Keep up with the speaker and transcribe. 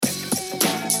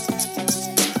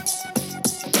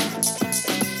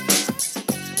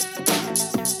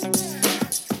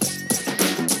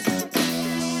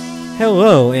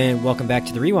Hello, and welcome back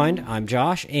to The Rewind. I'm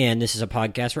Josh, and this is a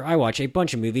podcast where I watch a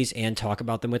bunch of movies and talk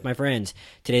about them with my friends.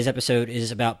 Today's episode is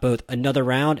about both Another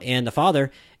Round and The Father,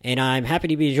 and I'm happy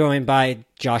to be joined by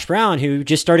Josh Brown, who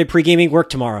just started pre-gaming work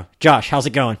tomorrow. Josh, how's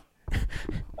it going?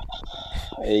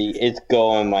 Hey, it's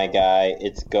going, my guy.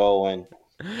 It's going.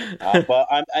 But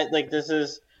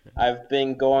I've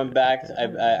been going back.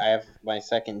 I have my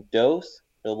second dose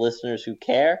for the listeners who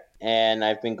care, and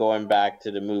I've been going back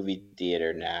to the movie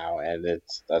theater now, and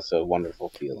that's a wonderful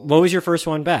feeling. What was your first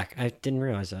one back? I didn't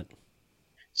realize that.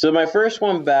 So my first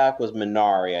one back was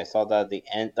Minari. I saw that at the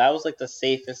end. That was like the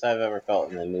safest I've ever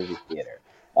felt in the movie theater,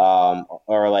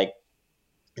 or like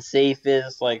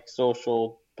safest like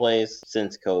social place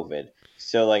since COVID.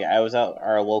 So like I was at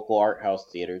our local art house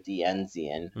theater, the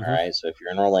Enzian. Mm-hmm. All right, so if you're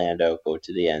in Orlando, go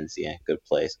to the Enzian. Good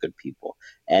place, good people.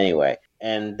 Anyway,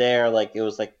 and there like it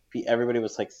was like everybody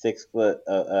was like 6 foot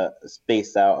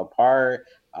spaced out apart.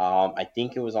 I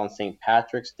think it was on St.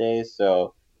 Patrick's Day,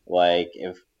 so like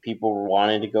if people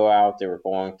wanted to go out, they were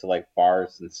going to like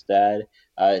bars instead.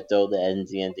 Though the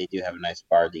Enzian, they do have a nice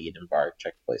bar, the Eden Bar.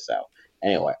 Check the place out.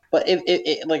 Anyway, but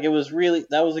it was really,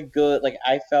 that was a good, like,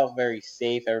 I felt very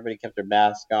safe. Everybody kept their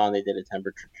mask on. They did a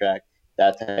temperature check,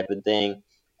 that type of thing.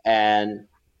 And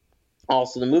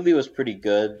also the movie was pretty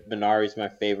good. Minari's my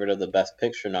favorite of the Best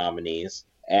Picture nominees.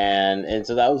 And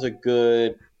so that was a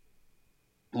good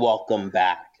welcome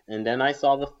back. And then I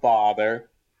saw The Father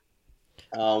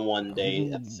one day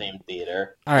at the same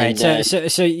theater. All right, then,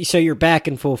 so you're back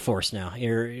in full force now.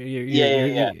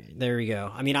 Yeah. There we go.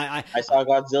 I mean, I saw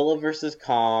Godzilla versus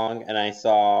Kong, and I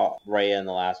saw Raya and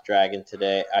the Last Dragon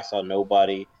today. I saw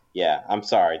Nobody. Yeah, I'm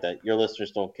sorry that your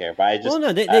listeners don't care, but I just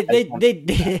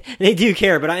they do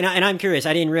care, but I'm curious.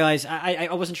 I didn't realize I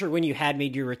wasn't sure when you had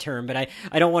made your return, but I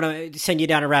don't want to send you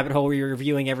down a rabbit hole where you're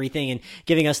reviewing everything and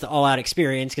giving us the all out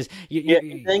experience because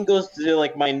it then goes to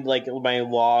like my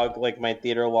log, like my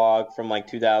theater log from like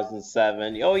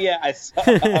 2007. Oh yeah, I saw.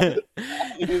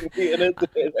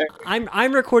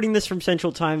 I'm recording this from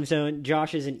Central Time Zone.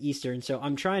 Josh is in Eastern, so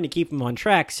I'm trying to keep him on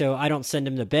track so I don't send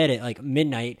him to bed at like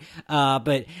midnight.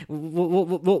 But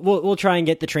we'll try and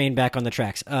get the train back on the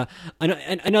tracks.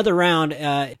 Another round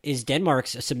is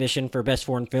Denmark's submission for Best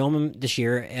Foreign Film this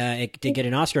year. It did get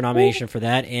an Oscar nomination for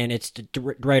that, and its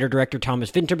writer-director Thomas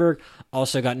Vinterberg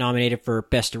also got nominated for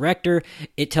Best Director.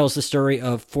 It tells the story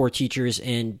of 4 teachers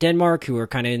in Denmark who are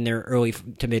kind of in their early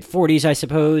to mid-40s, I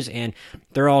suppose, and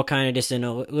they're all kind of just in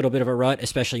a little bit of a rut,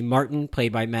 especially Martin,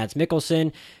 played by Mads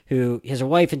Mikkelsen, who has a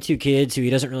wife and 2 kids who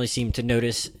he doesn't really seem to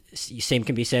notice. Same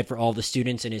can be said for all the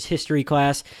students in his history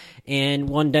class. And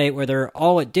one day where they're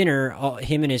all at dinner,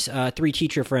 him and his 3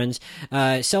 teacher friends,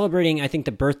 celebrating, I think,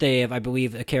 the birthday of, I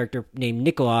believe, a character named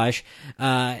Nicolaj.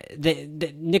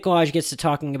 Nicolaj gets to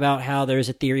talking about how there's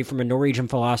a theory from a Norwegian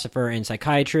philosopher and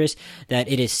psychiatrist that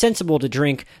it is sensible to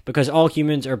drink because all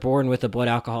humans are born with a blood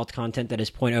alcohol content that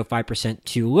is 0.05%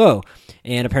 too low.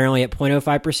 And apparently at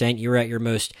 0.05%, you're at your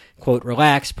most, quote,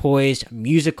 relaxed, poised,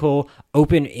 musical,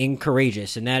 open, and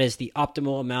courageous. And that is the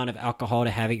optimal amount of alcohol to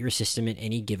have at your system at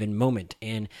any given moment.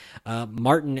 And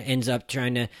Martin ends up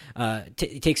trying to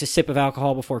takes a sip of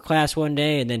alcohol before class one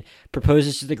day and then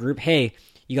proposes to the group, hey,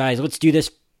 you guys, let's do this,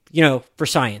 for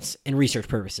science and research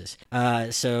purposes.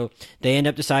 So they end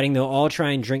up deciding they'll all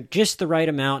try and drink just the right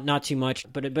amount, not too much,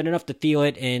 but enough to feel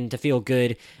it and to feel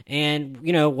good. And,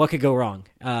 what could go wrong?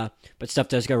 But stuff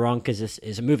does go wrong because this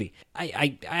is a movie.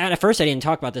 I at first I didn't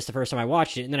talk about this the first time I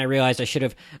watched it, and then I realized I should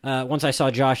have, once I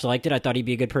saw Josh liked it, I thought he'd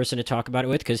be a good person to talk about it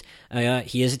with because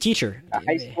he is a teacher. A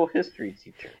high school history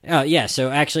teacher. Yeah,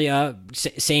 so actually,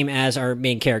 same as our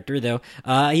main character, though.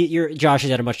 Josh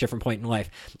is at a much different point in life.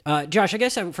 Josh, I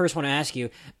guess I first want to ask you,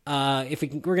 if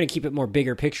we're going to keep it more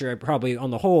bigger picture, probably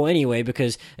on the whole anyway,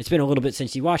 because it's been a little bit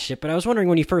since you watched it, but I was wondering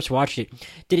when you first watched it,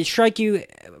 did it strike you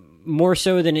more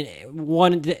so than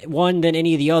one than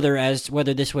any of the other as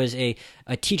whether this was a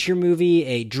teacher movie,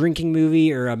 a drinking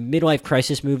movie, or a midlife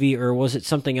crisis movie, or was it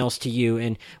something else to you?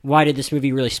 And why did this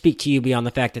movie really speak to you beyond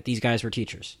the fact that these guys were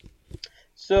teachers?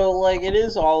 So, like, it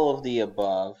is all of the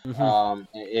above. Mm-hmm.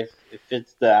 If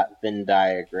it's that Venn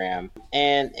diagram,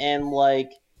 and like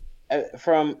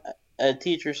from a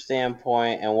teacher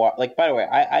standpoint, and like, by the way,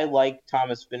 I like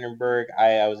Thomas Vinterberg.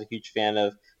 I was a huge fan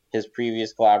of his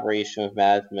previous collaboration with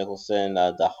Mads Mikkelsen,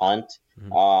 The Hunt.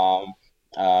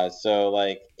 Mm-hmm. So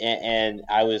like, and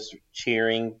I was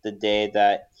cheering the day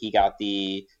that he got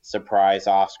the surprise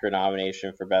Oscar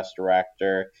nomination for Best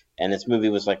Director, and this movie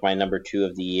was like my number 2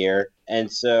 of the year.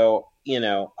 And so,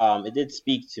 it did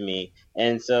speak to me.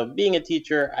 And so being a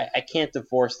teacher, I can't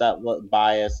divorce that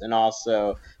bias. And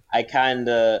also I kind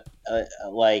of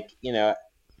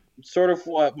sort of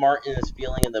what Martin is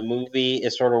feeling in the movie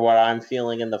is sort of what I'm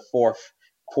feeling in the fourth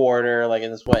quarter. Like,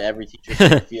 and this is what every teacher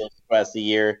sort of feels as the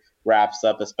year wraps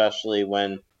up, especially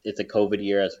when it's a COVID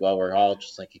year as well. We're all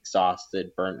just like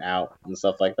exhausted, burnt out, and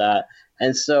stuff like that.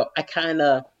 And so I kind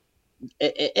of,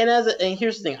 and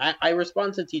here's the thing, I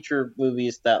respond to teacher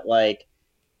movies that like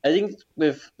I think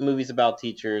with movies about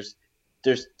teachers,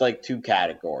 there's like two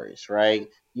categories, right?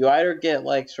 You either get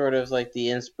like sort of like the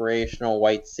inspirational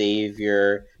white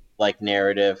savior like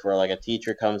narrative where like a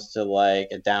teacher comes to like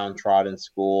a downtrodden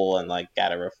school and like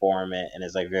gotta reform it and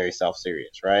is like very self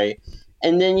serious, right?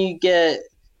 And then you get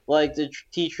like the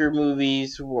teacher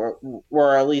movies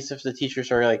where at least if the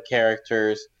teachers are like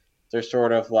characters, they're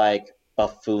sort of like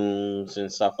buffoons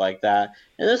and stuff like that.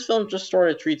 And this film just sort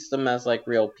of treats them as like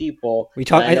real people. We And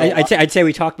talk. I know, I'd say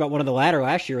we talked about one of the latter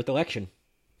last year with election.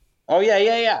 oh yeah,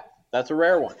 yeah, yeah, that's a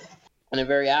rare one and a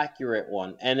very accurate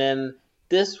one. And then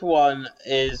this one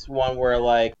is one where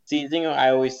like, see, the thing I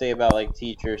always say about like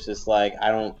teachers is like I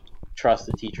don't trust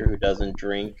a teacher who doesn't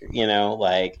drink,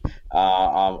 like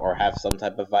or have some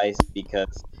type of vice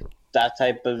because that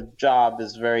type of job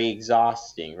is very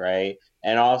exhausting, right?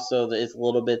 And also, it's a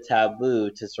little bit taboo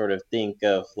to sort of think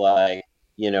of like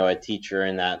a teacher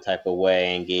in that type of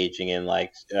way, engaging in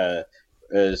like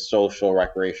social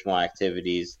recreational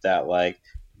activities that like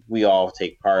we all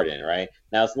take part in, right?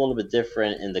 Now it's a little bit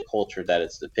different in the culture that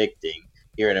it's depicting.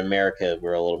 Here in America,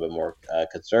 we're a little bit more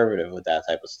conservative with that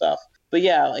type of stuff. But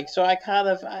yeah, like so,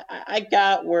 I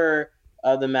got where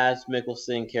the Mads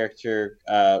Mikkelsen character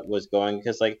was going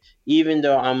because like even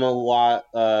though I'm a lot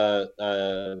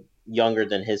younger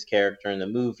than his character in the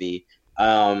movie,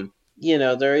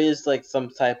 there is like some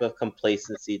type of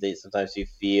complacency that sometimes you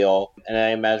feel. And I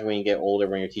imagine when you get older,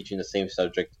 when you're teaching the same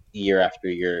subject year after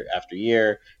year after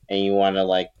year, and you want to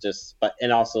like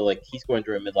and also like he's going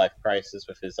through a midlife crisis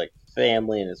with his like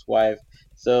family and his wife.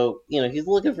 So, he's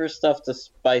looking for stuff to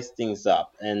spice things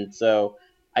up. And so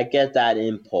I get that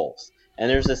impulse.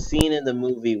 And there's a scene in the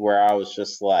movie where I was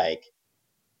just like,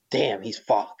 damn, he's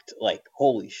fucked. Like,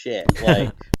 holy shit.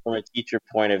 Like, from a teacher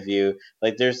point of view,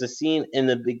 like, there's a scene in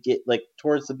like,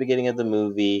 towards the beginning of the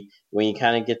movie when you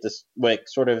kind of get this, like,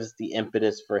 sort of is the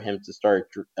impetus for him to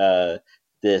start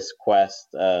this quest,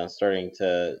 starting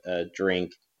to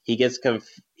drink. He gets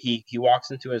he walks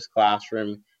into his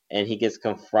classroom and he gets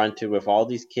confronted with all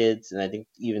these kids, and I think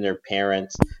even their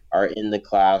parents are in the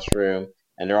classroom,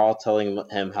 and they're all telling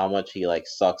him how much he like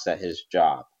sucks at his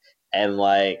job, and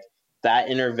like that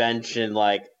intervention,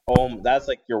 like, oh, that's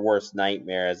like your worst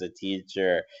nightmare as a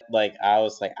teacher. Like, I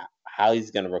was like, how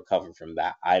he's gonna recover from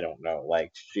that, I don't know.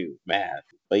 Like, shoot, man.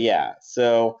 But yeah,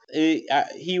 so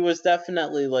he was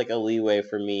definitely like a leeway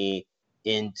for me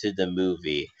into the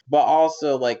movie, but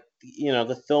also like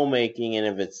the filmmaking in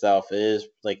of itself is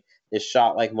like is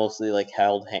shot like mostly like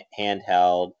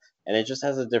handheld, and it just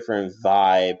has a different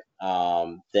vibe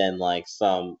than like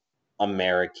some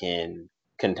American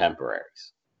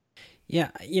contemporaries.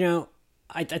 Yeah,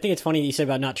 I think it's funny that you said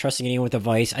about not trusting anyone with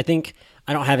advice. I think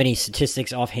I don't have any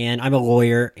statistics offhand. I'm a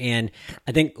lawyer, and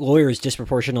I think lawyers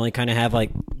disproportionately kind of have like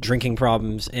drinking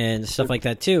problems and stuff like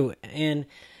that too.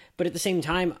 But at the same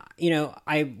time,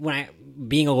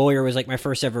 being a lawyer was like my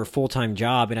first ever full time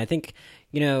job, and I think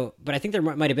but I think there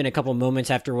might have been a couple of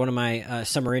moments after one of my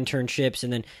summer internships,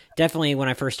 and then definitely when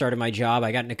I first started my job,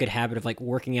 I got in a good habit of like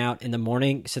working out in the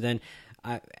morning. So then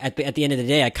at the end of the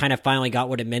day, I kind of finally got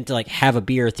what it meant to like have a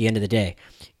beer at the end of the day.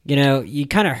 You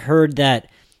kind of heard that,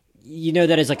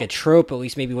 that is like a trope, at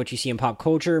least maybe what you see in pop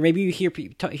culture. Maybe you hear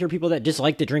people that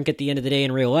dislike to drink at the end of the day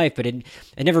in real life, but it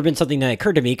never been something that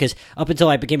occurred to me because up until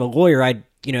I became a lawyer,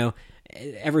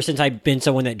 ever since I've been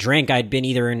someone that drank, I'd been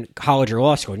either in college or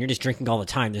law school, and you're just drinking all the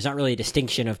time. There's not really a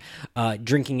distinction of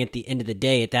drinking at the end of the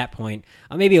day at that point.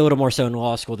 Maybe a little more so in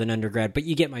law school than undergrad, but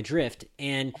you get my drift.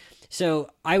 And so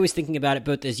I was thinking about it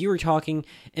both as you were talking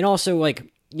and also like,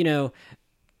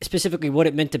 specifically what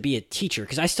it meant to be a teacher.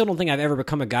 Because I still don't think I've ever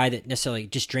become a guy that necessarily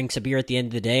just drinks a beer at the end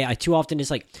of the day. I too often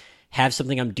just like have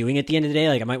something I'm doing at the end of the day.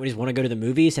 Like I might just want to go to the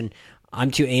movies, and I'm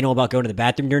too anal about going to the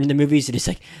bathroom during the movies to just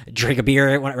like drink a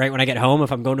beer right when I get home.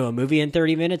 If I'm going to a movie in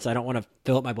 30 minutes, I don't want to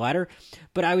fill up my bladder.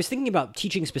 But I was thinking about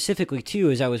teaching specifically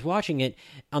too as I was watching it,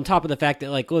 on top of the fact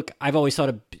that like, look, I've always thought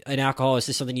of an alcohol as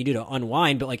just something you do to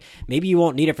unwind, but like maybe you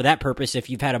won't need it for that purpose if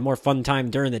you've had a more fun time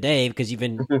during the day because you've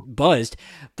been buzzed.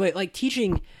 But like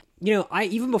teaching, I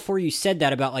even before you said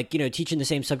that about like, teaching the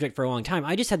same subject for a long time,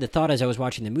 I just had the thought as I was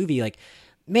watching the movie, like,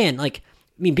 man, like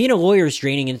mean, being a lawyer is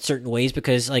draining in certain ways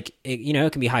because, like,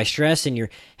 it can be high stress and you're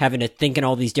having to think in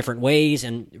all these different ways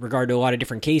in regard to a lot of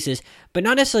different cases, but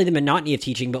not necessarily the monotony of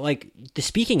teaching, but like the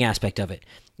speaking aspect of it.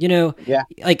 Yeah.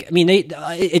 Like, I mean,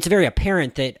 it's very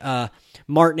apparent that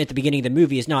Martin at the beginning of the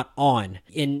movie is not on,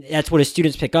 and that's what his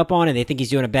students pick up on, and they think he's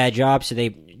doing a bad job, so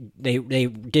they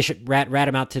rat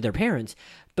him out to their parents.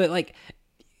 But like,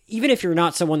 even if you're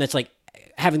not someone that's like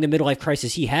having the midlife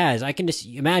crisis he has, I can just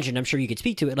imagine. I'm sure you could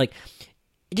speak to it. Like,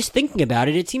 just thinking about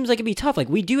it, it seems like it'd be tough. Like,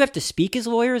 we do have to speak as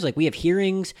lawyers. Like, we have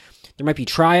hearings, there might be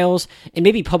trials, and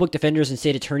maybe public defenders and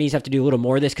state attorneys have to do a little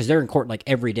more of this because they're in court like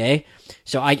every day.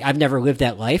 So I've never lived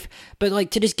that life. But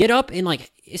like, to just get up and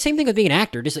like, same thing with being an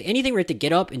actor, just like anything where you have to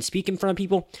get up and speak in front of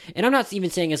people. And I'm not even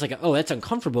saying it's like, oh, that's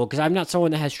uncomfortable, because I'm not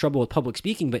someone that has trouble with public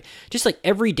speaking, but just like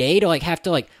every day to like have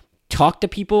to like talk to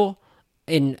people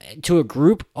and to a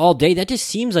group all day, that just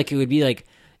seems like it would be like,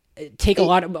 take a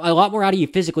lot more out of you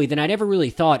physically than I'd ever really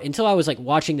thought until I was like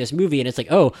watching this movie, and it's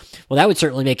like, oh, well, that would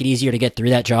certainly make it easier to get through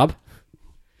that job.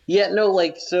 Yeah, no,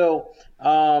 like, so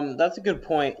that's a good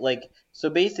point. Like, so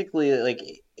basically, like,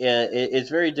 it's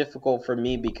very difficult for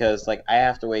me because like I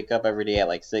have to wake up every day at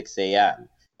like 6 a.m.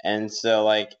 And so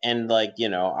like, I'm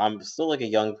still like a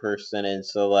young person, and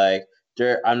so like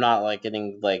I'm not like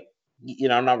getting like,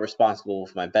 I'm not responsible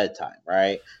with my bedtime,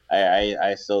 right?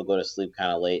 I still go to sleep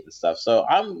kind of late and stuff. So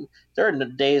there are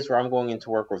days where I'm going into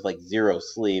work with like zero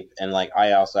sleep, and like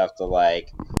I also have to like,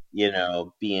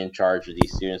 be in charge of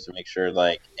these students to make sure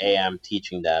like A, I'm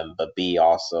teaching them, but B,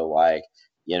 also like,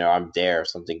 I'm there if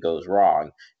something goes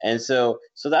wrong. And so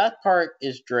that part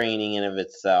is draining in of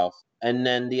itself. And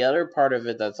then the other part of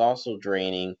it that's also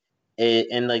draining,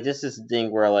 and like this is the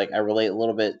thing where like I relate a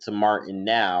little bit to Martin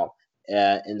now,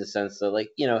 in the sense that like,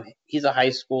 he's a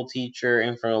high school teacher,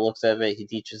 and from the looks of it, he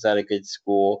teaches at a good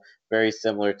school, very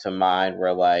similar to mine,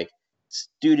 where like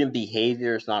student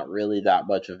behavior is not really that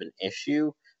much of an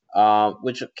issue,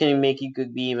 which can make you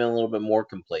could be even a little bit more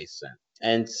complacent.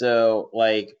 And so,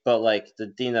 like, but like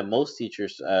the thing that most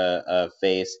teachers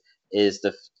face is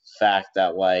the fact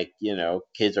that like,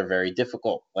 kids are very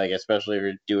difficult, like especially if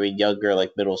you're doing younger,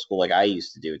 like middle school, like I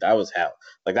used to do. That was hell.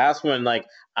 Like that's when like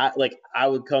I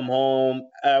would come home,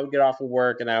 I would get off of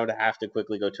work, and I would have to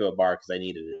quickly go to a bar because I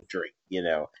needed a drink,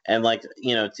 and like,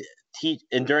 teach.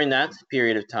 And during that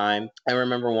period of time, I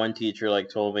remember one teacher like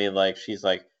told me like, she's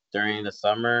like, during the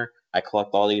summer I collect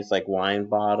all these like wine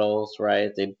bottles,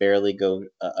 right? They barely go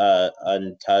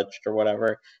untouched or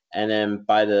whatever. And then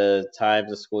by the time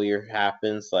the school year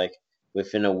happens, like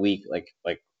within a week, like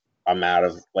I'm out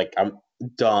of like I'm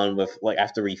done with, like I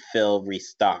have to refill,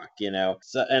 restock,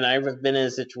 So, and I've been in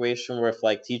a situation with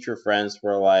like teacher friends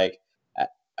where like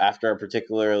after a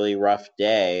particularly rough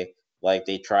day, like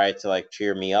they try to like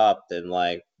cheer me up and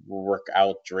like work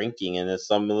out drinking, and it's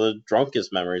some of the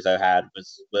drunkest memories I've had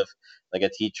was with like a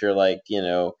teacher like,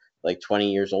 like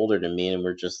 20 years older than me, and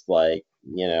we're just like,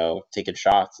 taking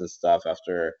shots and stuff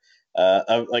after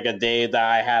like a day that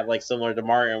I had like similar to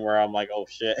Martin, where I'm like, oh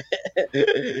shit.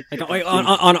 Like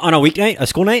on a weeknight, a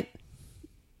school night.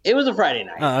 It was a Friday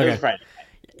night. Oh, okay. It was a Friday night.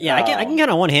 Yeah, I can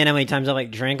count on one hand how many times I like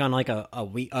drank on like a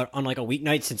week on like a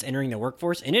weeknight since entering the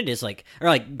workforce, and it is like, or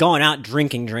like going out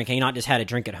drinking, not just had a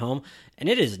drink at home, and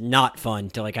it is not fun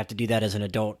to like have to do that as an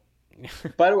adult.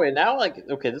 By the way, now like,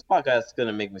 okay, this podcast is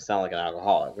gonna make me sound like an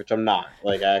alcoholic, which I'm not.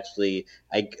 Like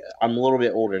I'm a little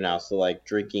bit older now, so like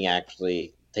drinking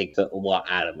actually takes a lot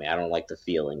out of me. I don't like the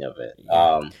feeling of it.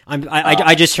 Yeah.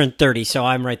 I just turned 30, so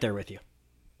I'm right there with you.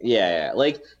 Yeah,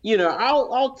 like,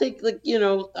 I'll take like,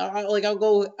 I'll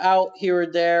go out here or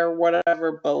there,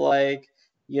 whatever, but like,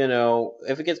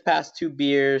 if it gets past 2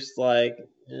 beers, like,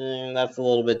 that's a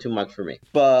little bit too much for me.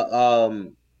 But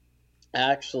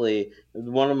actually,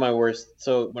 one of my worst.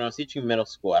 So when I was teaching middle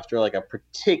school, after like a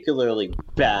particularly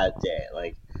bad day,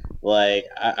 like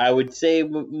I would say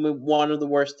one of the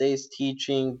worst days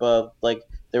teaching, but like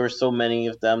there were so many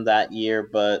of them that year,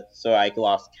 but so I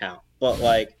lost count. But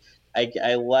like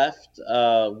I left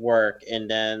work, and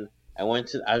then I went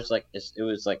to. I was like, it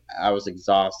was like I was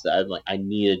exhausted. I'm like, I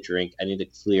need a drink. I need to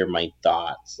clear my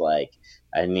thoughts. Like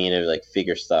I need to like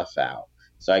figure stuff out.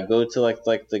 So I go to like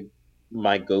the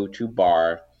my go-to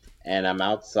bar, and I'm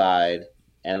outside,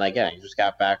 and again, I just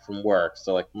got back from work,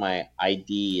 so like my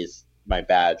ID is my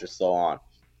badge is still on,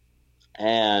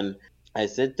 and I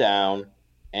sit down,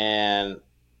 and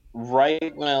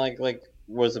right when I like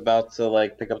was about to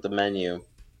like pick up the menu,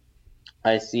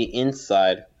 I see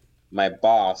inside my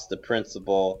boss, the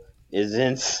principal, is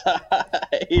inside,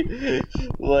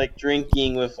 like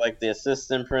drinking with like the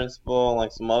assistant principal and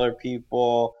like some other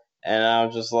people. And I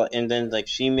was just like, and then like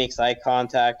she makes eye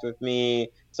contact with me.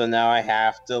 So now I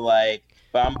have to like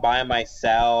but I'm by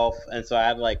myself, and so I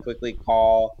had to like quickly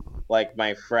call like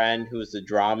my friend who's the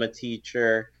drama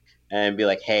teacher and be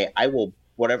like, "Hey, I will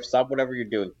whatever stop whatever you're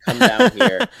doing, come down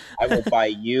here. I will buy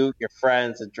you, your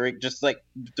friends a drink, just like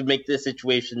to make this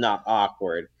situation not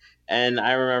awkward." And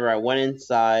I remember I went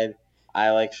inside.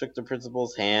 I like shook the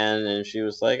principal's hand, and she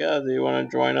was like, "Oh, do you want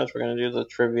to join us? We're gonna do the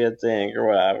trivia thing or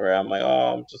whatever." I'm like,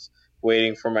 "Oh, I'm just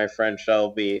waiting for my friend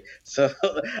Shelby." So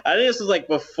I think this was like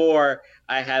before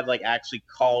I had like actually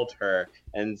called her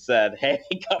and said, "Hey,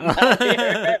 come down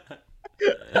here."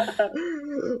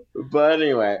 But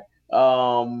anyway,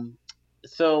 um,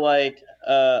 so like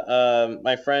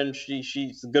my friend,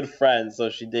 she's a good friend, so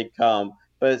she did come.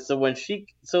 But so when she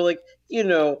so like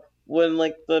when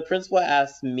like the principal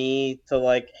asked me to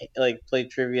like play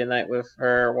trivia night with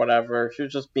her or whatever, she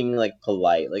was just being like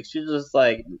polite, like she was just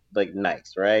like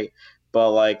nice, right?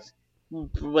 But like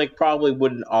probably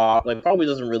wouldn't like probably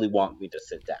doesn't really want me to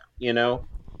sit down, you know.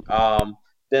 Um,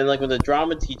 then like with the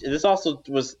drama teacher, this also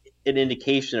was an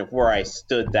indication of where I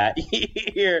stood that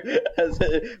year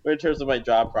in terms of my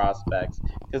job prospects.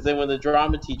 Because then when the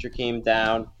drama teacher came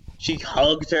down, she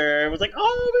hugged her and was like,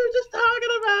 "Oh, we were just talking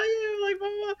about you," like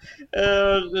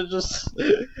blah, blah. Just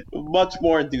much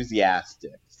more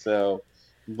enthusiastic. So,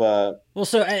 but Well,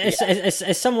 so yeah,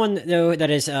 as someone though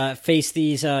that has faced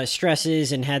these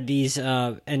stresses and had these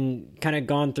and kind of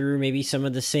gone through maybe some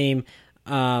of the same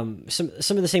some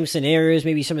of the same scenarios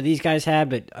maybe some of these guys had,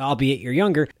 but albeit you're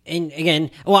younger. And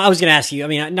again, well, I was going to ask you. I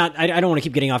mean, I don't want to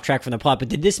keep getting off track from the plot, but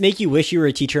did this make you wish you were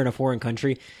a teacher in a foreign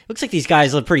country? Looks like these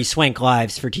guys live pretty swank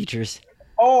lives for teachers.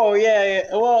 oh yeah, yeah.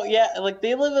 Well, yeah, like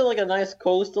they live in like a nice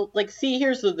coastal. Like, see,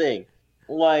 here's the thing,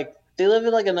 like they live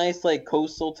in like a nice like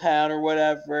coastal town or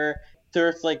whatever.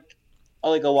 There's like a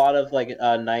lot of like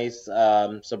nice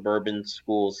suburban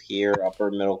schools here, upper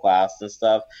middle class and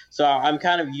stuff. So I'm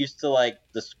kind of used to like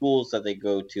the schools that they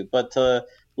go to, but to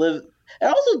live. It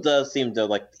also does seem to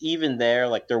like even there,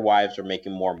 like their wives are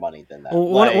making more money than them.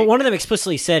 Well, Like, one of them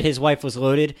explicitly said his wife was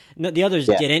loaded. No, the others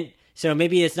yeah, didn't. So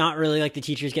maybe it's not really like the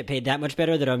teachers get paid that much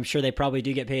better. That I'm sure they probably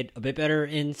do get paid a bit better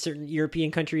in certain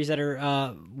European countries that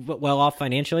are well off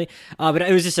financially. But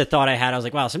it was just a thought I had. I was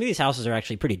like, wow, some of these houses are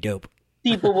actually pretty dope.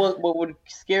 see, but what would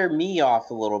scare me off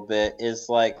a little bit is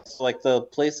like the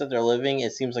place that they're living.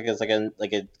 It seems like it's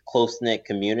like a close knit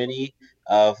community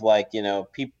of like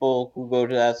people who go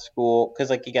to that school because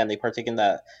like again they partake in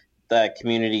that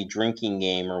community drinking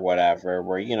game or whatever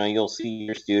where you'll see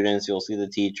your students, you'll see the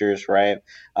teachers, right?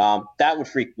 That would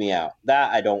freak me out.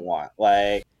 That I don't want.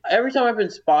 Like every time I've been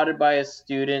spotted by a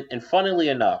student, and funnily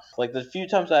enough, like the few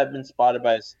times I've been spotted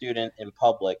by a student in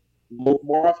public,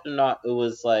 more often than not, it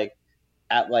was like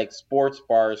at like sports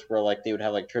bars where like they would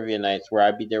have like trivia nights where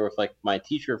I'd be there with like my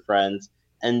teacher friends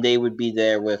and they would be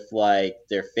there with like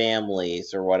their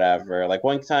families or whatever. Like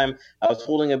one time I was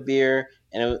holding a beer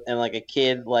and like a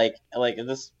kid like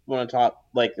this when I taught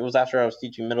like it was after I was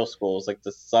teaching middle school. It was like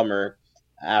the summer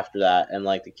after that and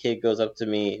like the kid goes up to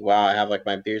me while I have like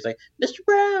my beer. He's like, "Mr.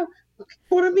 Brown,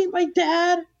 want to meet my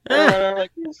dad or Ah. whatever,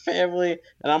 like family,"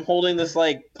 and I'm holding this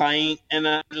like pint and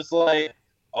I'm just like,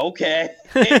 okay.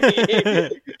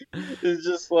 It's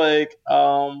just so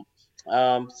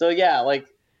yeah,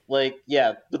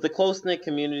 yeah, with the close knit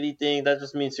community thing, that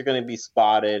just means you're gonna be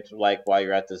spotted like while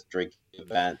you're at this drinking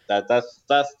event. That's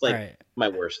All like right. my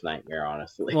worst nightmare,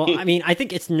 honestly. Well, I mean, I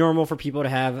think it's normal for people to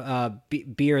have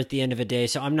beer at the end of a day,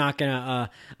 so I'm not gonna.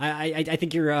 I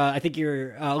think you're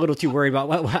a little too worried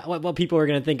about what people are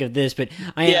gonna think of this, but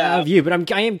Yeah. of you.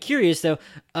 But I am curious though.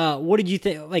 What did you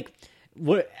think? Like,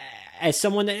 what as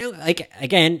someone that like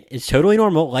again is totally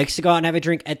normal, likes to go out and have a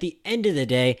drink at the end of the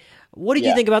day. What did you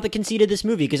Yeah. think about the conceit of this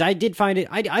movie? Because I did find it,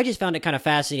 I just found it kind of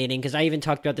fascinating. Because I even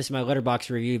talked about this in my Letterbox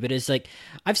review. But it's like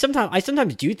I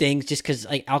sometimes do things just because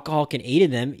like alcohol can aid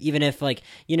in them, even if like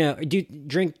do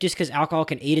drink just because alcohol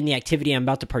can aid in the activity I'm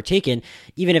about to partake in,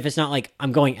 even if it's not like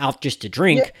I'm going out just to Yeah.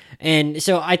 drink. And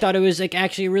so I thought it was like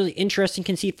actually a really interesting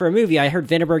conceit for a movie. I heard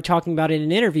Vanderberg talking about it in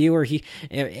an interview where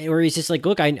he's just like,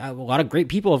 look, a lot of great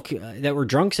people that were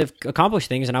drunks have accomplished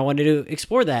things, and I wanted to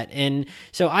explore that. And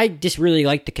so I just really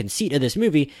liked the conceit of this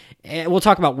movie. And we'll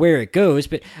talk about where it goes,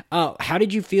 but how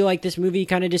did you feel like this movie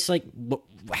kind of just like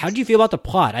how did you feel about the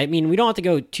plot? I mean, we don't have to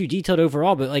go too detailed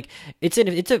overall, but like it's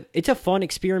a fun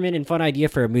experiment and fun idea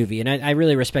for a movie, and I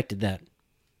really respected that.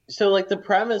 So like the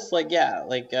premise, like yeah,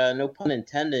 like no pun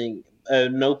intended,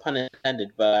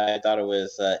 but I thought it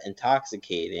was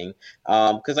intoxicating.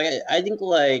 Because I think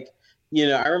like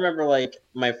I remember like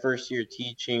my first year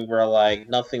teaching where like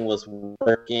nothing was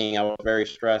working. I was very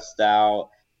stressed out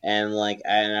and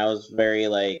I was very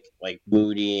like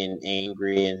moody and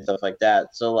angry and stuff like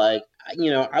that. So like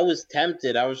I was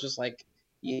tempted. I was just like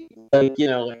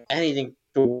anything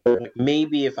to work. Like,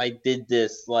 maybe if I did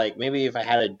this, like maybe if I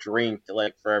had a drink,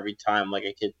 like for every time, like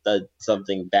I could do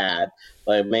something bad,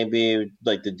 like maybe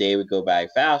like the day would go by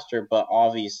faster. But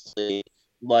obviously,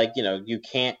 like you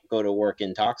can't go to work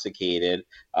intoxicated.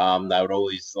 That would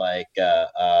always lead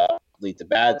to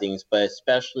bad things. But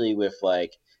especially with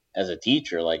like as a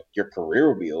teacher, like your career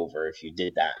would be over if you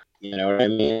did that. You know what I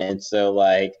mean? And so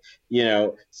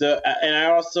and I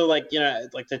also like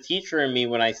the teacher in me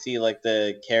when I see like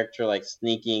the character like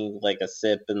sneaking like a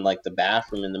sip in like the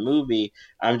bathroom in the movie,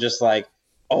 I'm just like,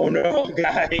 oh no,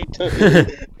 guy.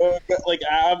 Like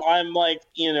I'm like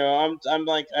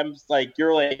I'm like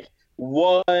you're like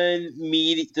one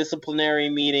disciplinary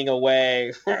meeting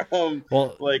away from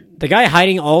Well, like the guy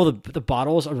hiding all the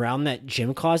bottles around that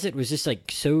gym closet was just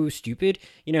like so stupid.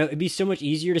 It'd be so much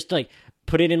easier just to like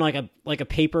put it in like a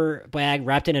paper bag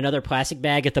wrapped in another plastic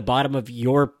bag at the bottom of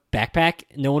your backpack.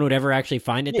 No one would ever actually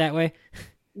find it that way.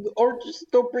 or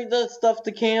just don't bring that stuff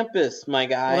to campus, my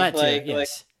guy. Well, that too,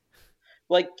 yes.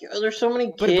 Like there's so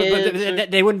many But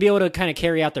they wouldn't be able to kind of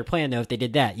carry out their plan though if they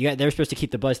did that. They're supposed to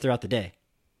keep the buzz throughout the day.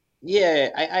 Yeah,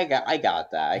 I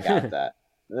got that. I got that.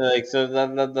 Like so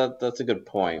that's a good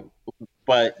point.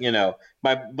 But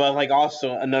but like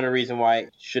also another reason why I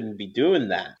shouldn't be doing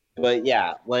that. But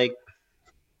yeah, like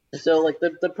so like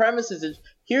the premise is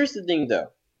here's the thing though.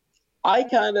 I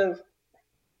kind of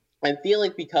I feel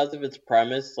like because of its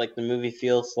premise, like the movie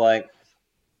feels like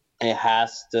it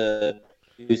has to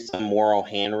do some moral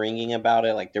hand wringing about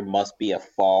it. Like there must be a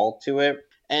fall to it,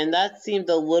 and that seemed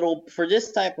a little for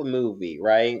this type of movie,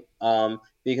 right?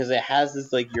 Because it has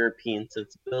this like European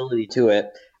sensibility to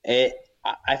it.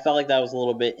 I felt like that was a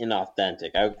little bit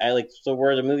inauthentic. I like so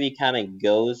where the movie kind of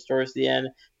goes towards the end,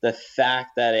 the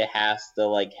fact that it has to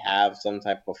like have some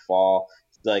type of fall,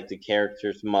 like the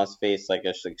characters must face like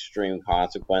extreme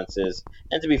consequences.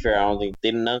 And to be fair, I don't think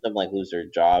none of them like lose their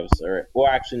jobs or well,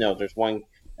 actually no. There's one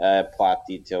plot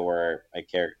detail where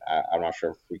I'm not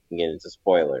sure if we can get into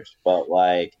spoilers, but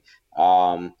like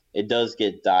it does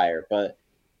get dire, but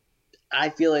I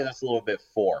feel like that's a little bit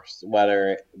forced.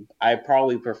 Whether I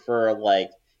probably prefer like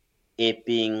it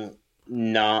being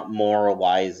not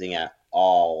moralizing at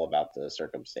all about the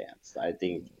circumstance. I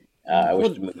think I wish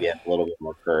Well, the movie had a little bit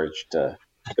more courage to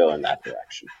go in that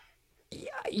direction.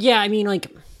 yeah, I mean, like,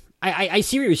 I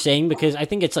see what you're saying because I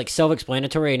think it's like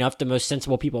self-explanatory enough to most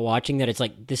sensible people watching that it's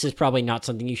like this is probably not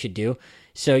something you should do.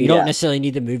 So you don't necessarily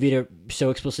need the movie to so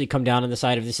explicitly come down on the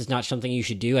side of this is not something you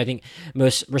should do. I think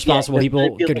most responsible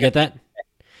people could get that.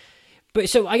 But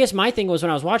so I guess my thing was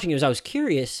when I was watching it was I was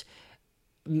curious,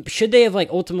 should they have like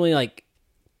ultimately like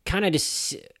kind of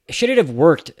just should it have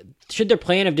worked? Should their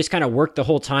plan have just kind of worked the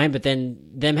whole time, but then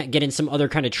them get in some other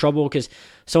kind of trouble because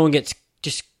someone gets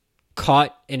just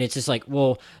caught and it's just like,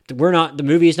 well, the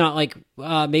movie is not like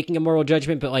making a moral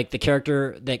judgment, but like the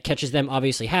character that catches them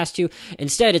obviously has to.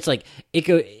 Instead, it's like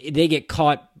they get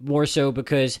caught more so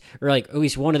because, or like at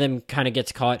least one of them kind of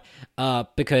gets caught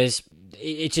because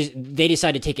it's just they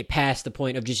decide to take it past the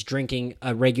point of just drinking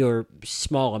a regular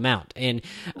small amount.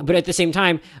 But at the same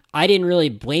time, I didn't really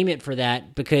blame it for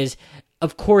that because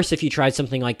of course if you tried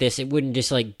something like this, it wouldn't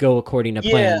just like go according to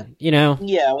plan, and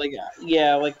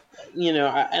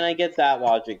I get that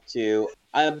logic too.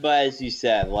 But as you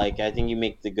said, like I think you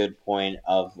make the good point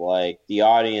of like the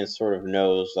audience sort of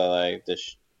knows that like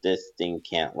this thing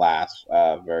can't last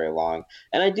very long,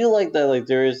 and I do like that. Like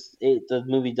the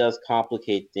movie does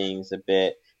complicate things a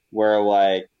bit, where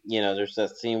like there's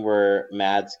that scene where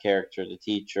Mad's character, the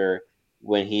teacher,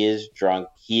 when he is drunk,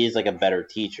 he is like a better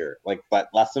teacher. Like that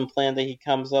lesson plan that he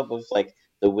comes up with, like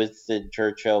the Winston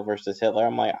Churchill versus Hitler.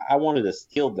 I'm like, I wanted to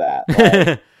steal that.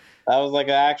 Like, that was like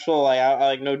an actual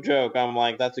like no joke. I'm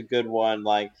like, that's a good one.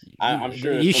 Like I'm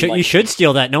sure you should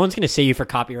steal that. No one's going to sue you for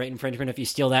copyright infringement if you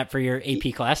steal that for your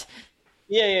AP class.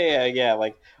 Yeah.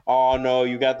 Like, oh no,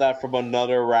 you got that from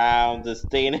another round. This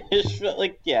Danish,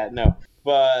 like, yeah, no.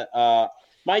 But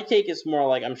my take is more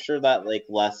like I'm sure that like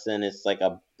lesson is like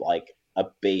a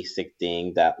basic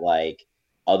thing that like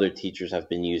other teachers have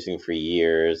been using for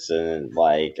years, and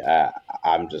like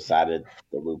I'm just added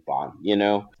the loop on.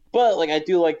 But like I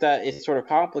do like that it sort of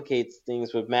complicates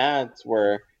things with Mads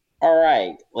where all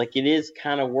right, like it is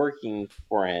kind of working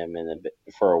for him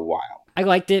for a while. I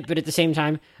liked it, but at the same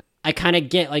time, I kind of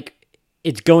get like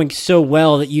it's going so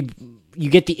well that you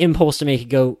get the impulse to make it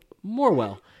go more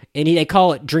well. and they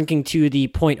call it drinking to the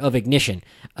point of ignition,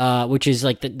 which is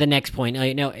like the next point.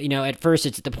 At first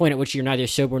it's the point at which you're neither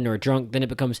sober nor drunk, then it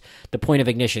becomes the point of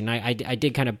ignition. I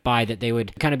did kind of buy that they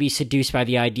would kind of be seduced by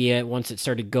the idea once it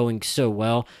started going so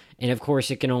well, and of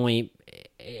course it can only.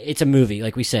 It's a movie,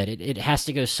 like we said. It has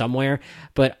to go somewhere,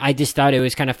 but I just thought it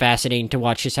was kind of fascinating to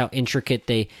watch just how intricate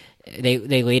they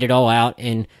laid it all out,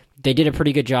 and they did a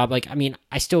pretty good job. Like, I mean,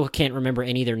 I still can't remember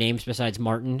any of their names besides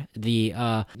Martin,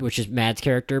 which is Mad's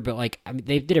character, but like, I mean,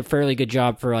 they did a fairly good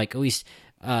job for like at least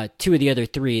two of the other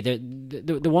three.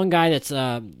 The one guy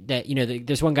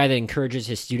there's one guy that encourages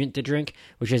his student to drink,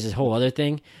 which is his whole other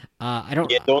thing. I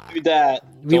don't. Yeah, don't do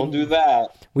that. Don't do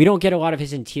that. We don't get a lot of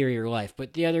his interior life,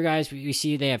 but the other guys we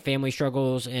see they have family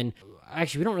struggles, and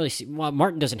actually we don't really see. Well,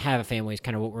 Martin doesn't have a family. Is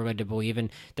kind of what we're led to believe, and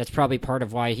that's probably part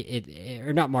of why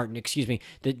or not Martin. Excuse me,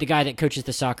 the guy that coaches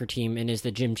the soccer team and is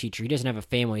the gym teacher. He doesn't have a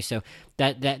family, so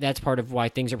that's part of why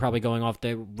things are probably going off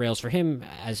the rails for him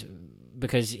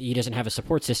because he doesn't have a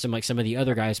support system like some of the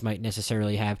other guys might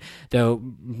necessarily have, though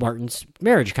Martin's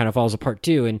marriage kind of falls apart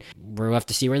too, and we're left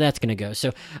to see where that's going to go.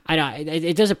 So I know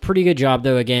it does a pretty good job,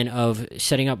 though, again, of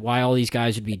setting up why all these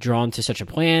guys would be drawn to such a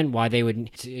plan, why they would,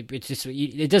 it's just,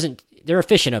 it doesn't, they're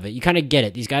efficient of it. You kind of get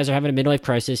it. These guys are having a midlife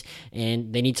crisis,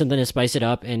 and they need something to spice it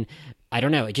up, and I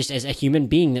don't know, it just, as a human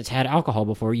being that's had alcohol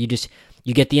before, you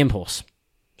get the impulse.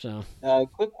 So.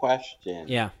 Quick question.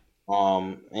 Yeah.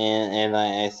 And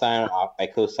I sign off. I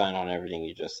co-sign on everything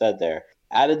you just said there.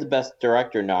 Out of the best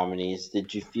director nominees,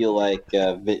 did you feel like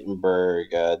Wittenberg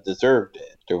deserved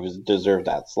it, or deserved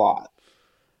that slot?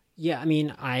 Yeah, I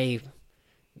mean,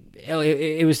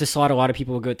 it was the slot a lot of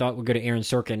people thought would go to Aaron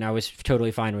Sorkin. I was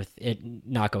totally fine with it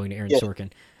not going to Aaron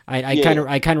Sorkin.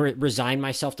 I kind of resigned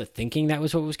myself to thinking that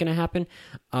was what was going to happen.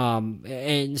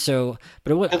 And so,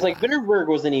 but it was because like Wittenberg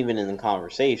wasn't even in the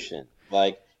conversation.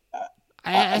 Like.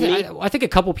 I think a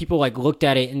couple people like looked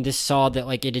at it and just saw that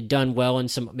like it had done well in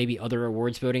some maybe other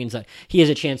awards voting, and that he has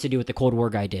a chance to do what the Cold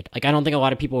War guy did. Like I don't think a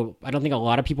lot of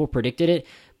people predicted it,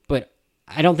 but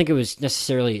I don't think it was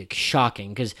necessarily shocking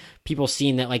because people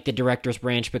seen that like the director's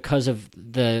branch, because of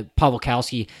the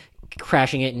Pawlikowski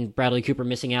crashing it and Bradley Cooper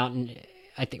missing out, and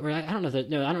I don't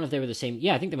know if they were the same.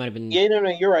 Yeah, I think they might have been. Yeah, no,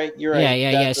 you're right.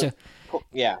 Yeah. So.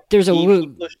 Yeah, there's he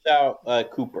pushed out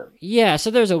Cooper. Yeah,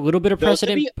 so there's a little bit of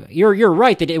precedent. You're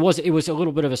right that it was a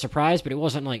little bit of a surprise, but it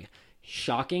wasn't like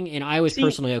shocking, and I was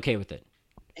personally okay with it.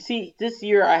 See, this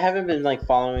year I haven't been like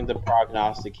following the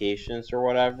prognostications or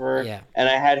whatever. Yeah. And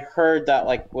I had heard that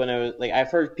like when it was like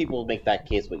I've heard people make that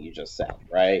case what you just said,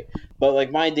 right? But like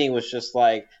my thing was just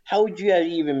like, how would you have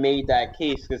even made that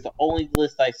case? Because the only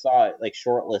list I saw it like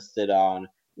shortlisted on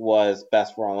was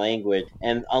best foreign language,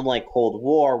 and unlike Cold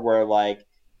War, where like,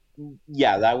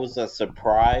 yeah, that was a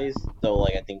surprise. Though,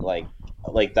 like I think like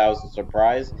that was a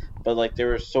surprise, but like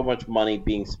there was so much money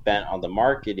being spent on the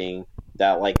marketing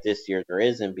that like this year there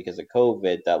isn't because of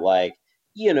COVID. That like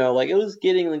like it was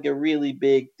getting like a really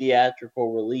big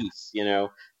theatrical release,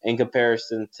 in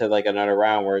comparison to like another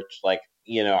round where it's like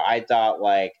I thought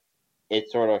like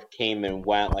it sort of came and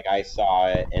went. Like I saw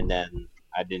it and then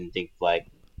I didn't think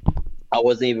like. I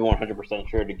wasn't even 100%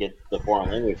 sure to get the foreign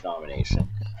language nomination.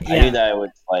 Yeah. I knew that it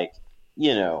was like,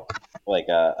 like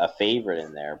a favorite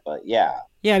in there, but yeah.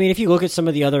 Yeah, I mean, if you look at some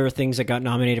of the other things that got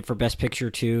nominated for Best Picture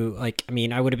too, like, I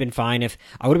mean, I would have been fine if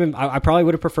I probably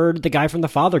would have preferred the guy from The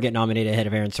Father get nominated ahead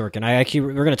of Aaron Sorkin.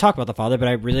 We're going to talk about The Father, but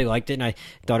I really liked it, and I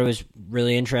thought it was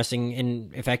really interesting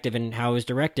and effective in how it was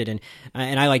directed, and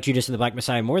I like Judas and the Black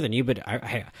Messiah more than you, but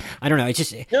I don't know, it's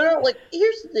just no. Like,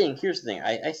 here's the thing.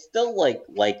 I still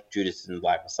like Judas and the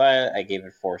Black Messiah. I gave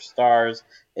it 4 stars.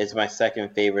 It's my second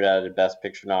favorite out of the Best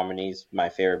Picture nominees. My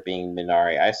favorite being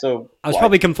Minari. I was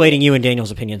probably conflating you and Daniel's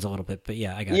opinions a little bit, but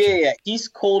yeah, I got you. Yeah. He's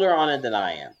colder on it than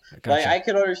I am. Like I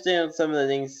could understand some of the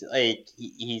things like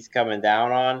he's coming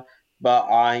down on, but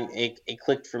it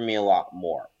clicked for me a lot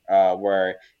more.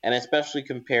 And especially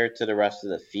compared to the rest of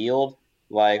the field,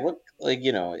 like look, like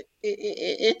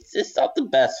it's not the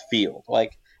best field.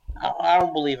 Like I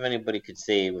don't believe anybody could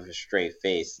say it with a straight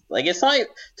face. Like it's not.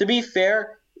 To be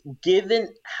fair. Given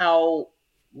how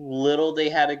little they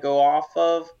had to go off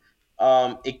of,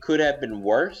 it could have been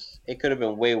worse. It could have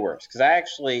been way worse. Because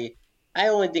I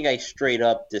only think I straight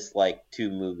up disliked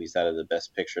 2 movies out of the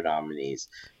Best Picture nominees.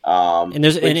 And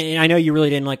I know you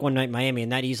really didn't like One Night in Miami,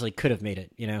 and that easily could have made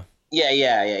it.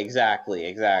 Yeah,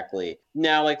 exactly.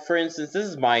 Now, like for instance, this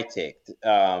is my take.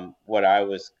 What I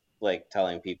was like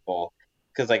telling people,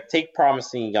 because like take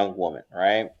Promising Young Woman,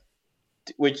 right?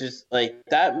 Which is like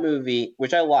that movie,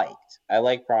 which I liked. I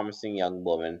like Promising Young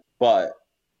Woman, but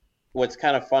what's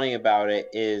kind of funny about it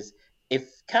is it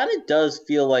kind of does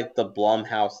feel like the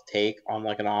Blumhouse take on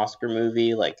like an Oscar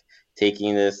movie, like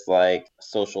taking this like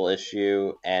social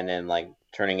issue and then like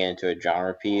turning it into a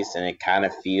genre piece, and it kind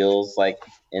of feels like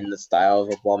in the style of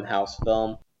a Blumhouse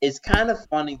film. It's kind of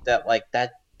funny that like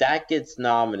that gets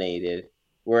nominated,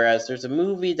 whereas there's a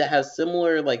movie that has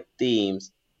similar like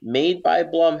themes made by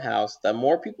Blumhouse that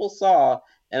more people saw,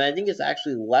 and I think it's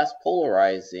actually less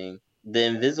polarizing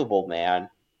than Invisible Man,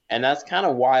 and that's kind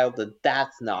of wild that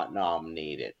that's not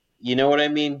nominated. You know what I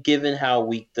mean? Given how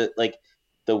weak the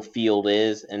field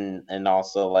is, and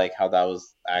also like how that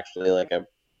was actually like a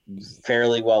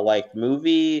fairly well liked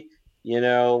movie. You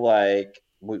know, like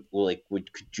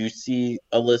could you see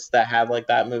a list that had like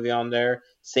that movie on there?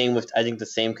 Same with, I think the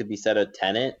same could be said of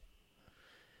Tenet.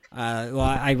 Well,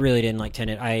 I really didn't like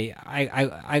Tenet.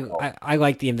 I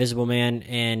like The Invisible Man,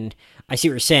 and I see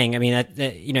what you're saying. I mean,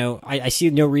 that you know, I see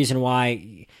no reason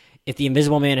why, if The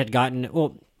Invisible Man had gotten,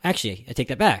 well, actually, I take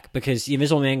that back, because The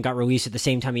Invisible Man got released at the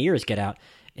same time of year as Get Out,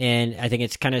 and I think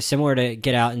it's kind of similar to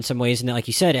Get Out in some ways, and like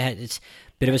you said, it's a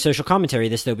bit of a social commentary.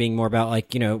 This though being more about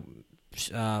like, you know,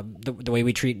 the way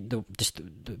we treat the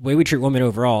way we treat women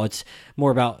overall. It's more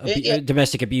about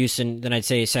domestic abuse and than I'd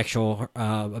say sexual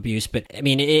abuse. But I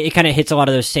mean, it kind of hits a lot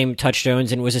of those same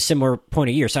touchstones, and was a similar point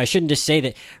of year. So I shouldn't just say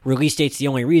that release date's the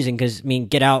only reason, because I mean,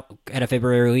 Get Out had a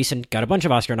February release and got a bunch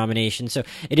of Oscar nominations. So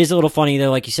it is a little funny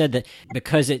though, like you said, that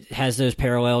because it has those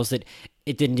parallels, that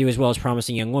it didn't do as well as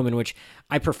Promising Young Woman, which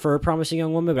I prefer Promising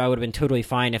Young Woman, but I would have been totally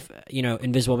fine if, you know,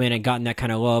 Invisible Man had gotten that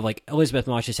kind of love. Like, Elizabeth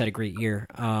Moss just had a great year.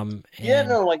 Yeah,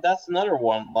 no, like that's another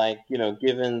one. Like, you know,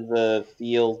 given the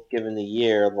field, given the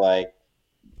year, like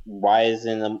why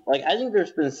isn't like, I think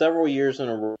there's been several years in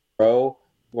a row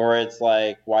where it's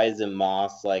like, why isn't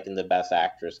Moss like in the Best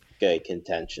Actress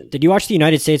contention? Did you watch The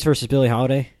United States versus Billie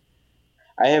Holiday?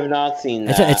 I have not seen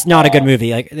that. It's not a good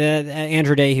movie. Like,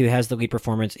 Andrew Day, who has the lead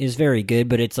performance, is very good,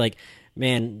 but it's like,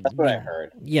 man, that's what I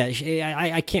heard. Yeah,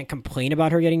 I can't complain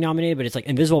about her getting nominated, but it's like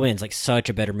Invisible Man's like such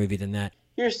a better movie than that.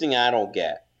 Here's the thing I don't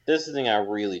get. This is the thing I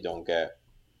really don't get.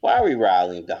 Why are we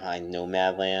rallying behind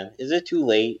Nomadland? Is it too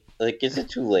late? Like, is it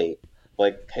too late?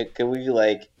 Like, can we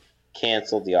like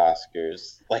cancel the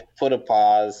Oscars? Like, put a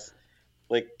pause.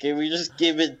 Like, can we just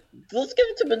give it? Let's give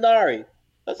it to Minari.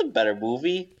 That's a better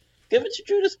movie. Give it to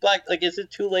Judas Black. Like, is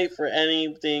it too late for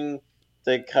anything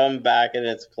to come back in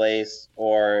its place,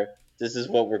 or this is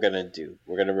what we're gonna do?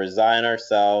 We're gonna resign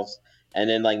ourselves, and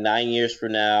then like 9 years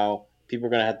from now, people are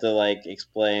gonna have to like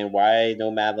explain why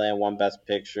Nomadland won Best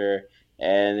Picture,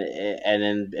 and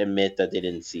then admit that they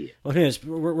didn't see it. Well, who knows?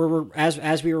 We're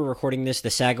as we were recording this,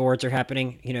 the SAG Awards are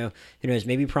happening. You know, who knows?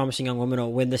 Maybe Promising Young Woman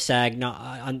will win the SAG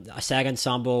a SAG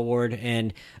Ensemble Award,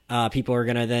 and people are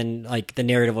gonna then, like, the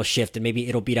narrative will shift, and maybe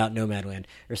it'll beat out Nomadland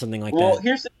or something like that. Well,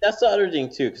 that's the other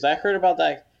thing too, because I heard about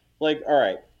that. Like, all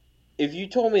right, if you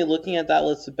told me looking at that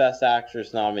list of Best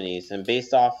Actress nominees and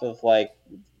based off of like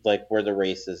where the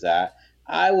race is at,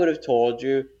 I would have told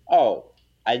you, oh,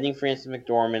 I think Frances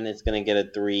McDormand is going to get a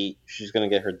 3. She's going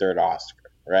to get her 3rd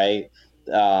Oscar, right?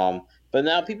 But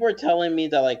now people are telling me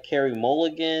that like Carey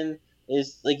Mulligan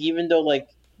is like, even though like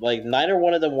neither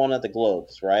one of them won at the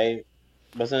Globes, right?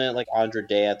 Wasn't it like Andra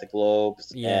Day at the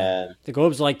Globes? Yeah, and the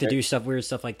Globes like to do weird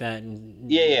stuff like that, and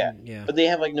yeah. But they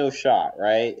have like no shot,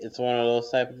 right? It's one of those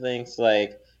type of things.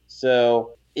 Like,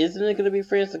 so isn't it going to be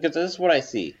Frances? Because this is what I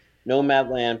see.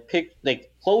 Nomadland pick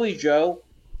like Chloe Zhao.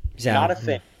 Not a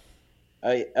fan.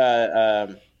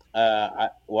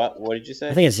 What did you say?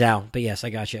 I think it's Zhao, but yes, I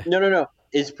got you. No.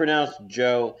 It's pronounced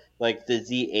Joe. Like the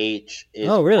ZH is.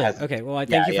 Oh, really? Okay. Well, I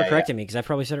thank you for correcting me, because I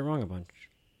probably said it wrong a bunch.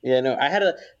 Yeah, no.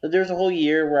 There's a whole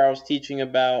year where I was teaching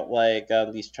about like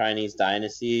these Chinese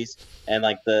dynasties, and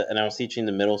I was teaching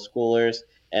the middle schoolers,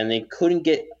 and they couldn't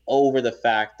get over the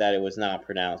fact that it was not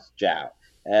pronounced Zhao,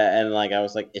 and like I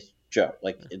was like, it's Joe.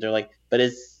 Like they're like, but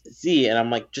it's Z, and I'm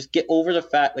like, just get over the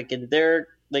fact. Like, and they're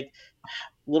like,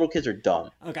 little kids are dumb.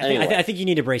 Okay, anyway. I think you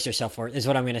need to brace yourself for it, is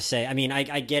what I'm going to say. I mean,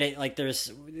 I get it. Like, there's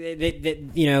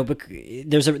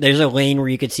a lane where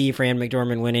you could see Fran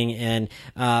McDormand winning, and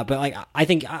but like I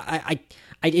think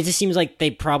it just seems like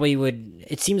they probably would.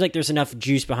 It seems like there's enough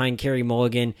juice behind Carey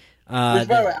Mulligan.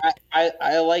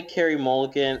 I like Carey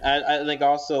Mulligan. I think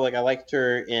also like I liked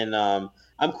her in.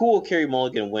 I'm cool with Carey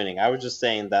Mulligan winning. I was just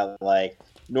saying that like.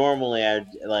 Normally, I'd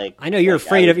like. I know you're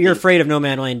afraid of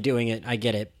Nomadland doing it. I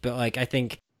get it, but like I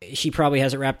think she probably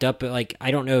has it wrapped up. But like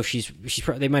I don't know if she's.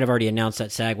 They might have already announced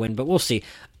that SAG win, but we'll see.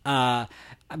 But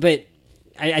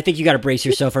I think you got to brace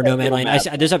yourself for Nomadland.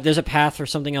 Nomadland. There's a path for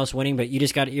something else winning, but you're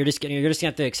just gonna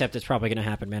have to accept it's probably going to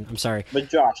happen, man. I'm sorry. But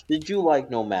Josh, did you like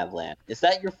Nomadland? Is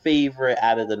that your favorite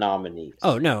out of the nominees?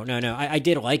 Oh no. I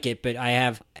did like it, but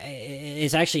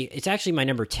it's actually my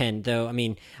number 10 though. I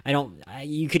mean,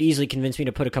 you could easily convince me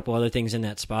to put a couple other things in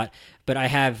that spot, but I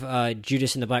have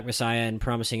Judas and the Black Messiah and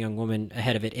Promising Young Woman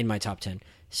ahead of it in my top 10.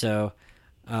 So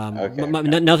Okay.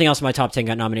 nothing else in my top 10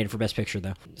 got nominated for Best Picture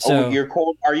though. So You're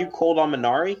cold. Are you cold on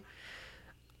Minari?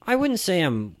 I wouldn't say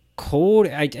I'm cold.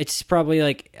 It's probably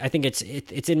like I think it's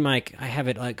in my I have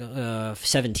it like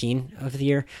 17 of the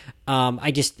year.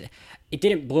 It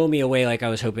didn't blow me away like I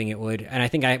was hoping it would, and I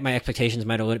think my expectations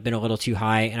might have been a little too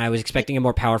high, and I was expecting a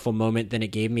more powerful moment than it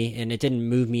gave me, and it didn't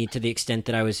move me to the extent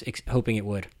that I was hoping it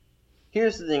would.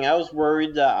 Here's the thing. I was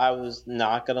worried that I was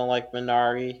not gonna like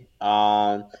Minari,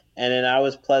 and then I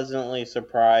was pleasantly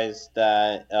surprised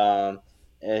that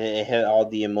it hit all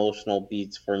the emotional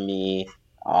beats for me.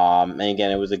 And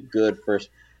again, it was a good first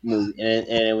movie, and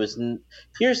it was.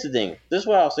 Here's the thing. This is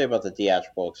what I'll say about the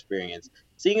theatrical experience.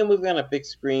 Seeing a movie on a big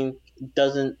screen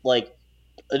doesn't like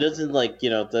it doesn't like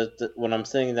when I'm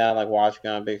sitting down like watching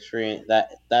on a big screen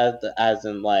that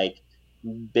hasn't like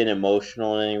been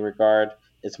emotional in any regard.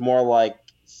 It's more like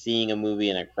seeing a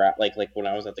movie in a crowd, like when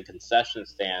I was at the concession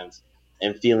stands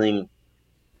and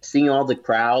seeing all the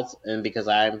crowds, and because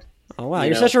I'm, Oh wow,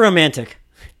 you're such a romantic.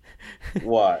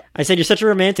 what? I said you're such a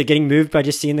romantic, getting moved by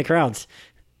just seeing the crowds.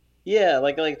 Yeah,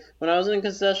 like when I was in a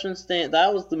concession stand,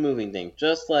 that was the moving thing.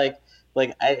 Just I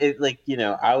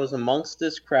was amongst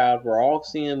this crowd. We're all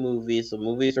seeing movies. The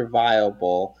movies are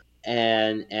viable,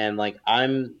 and like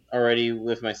I'm already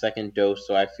with my second dose,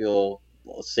 so I feel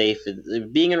safe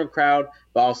being in a crowd,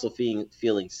 but also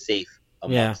feeling safe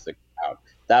Yeah. amongst the crowd.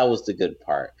 That was the good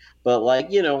part. But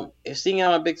if seeing it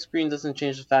on a big screen doesn't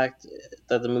change the fact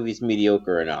that the movie's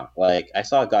mediocre or not. Like I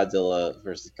saw Godzilla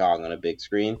versus Kong on a big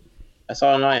screen. I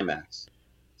saw it on IMAX.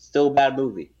 Still a bad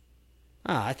movie.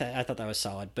 Ah, I thought that was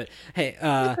solid. But hey,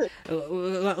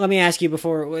 let me ask you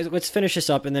before. Let's finish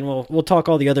this up, and then we'll talk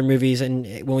all the other movies and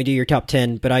when we do your top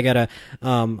 10. But I gotta,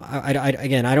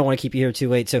 again, I don't want to keep you here too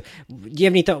late. So, do you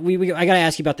have any thought? I gotta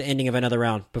ask you about the ending of Another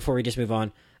Round before we just move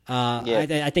on.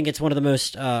 Yeah. I think it's one of the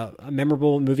most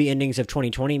memorable movie endings of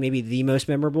 2020, maybe the most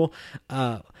memorable.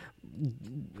 I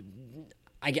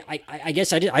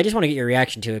guess I just want to get your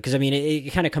reaction to it because I mean it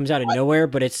kind of comes out of nowhere,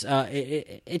 but it's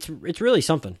really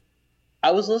something. I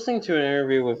was listening to an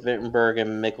interview with Wittenberg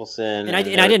and Mickelson, And I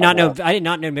did not know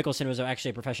Mickelson was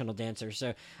actually a professional dancer.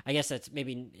 So I guess that's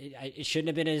maybe it shouldn't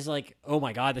have been as like, oh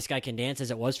my god, this guy can dance as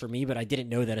it was for me, but I didn't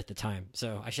know that at the time.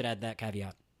 So I should add that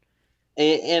caveat.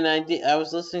 And I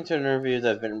was listening to an interview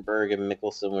that Wittenberg and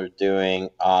Mickelson were doing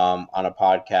on a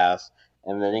podcast,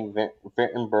 and I think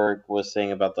Wittenberg was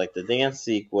saying about like the dance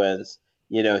sequence.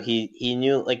 He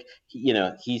knew like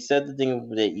he said the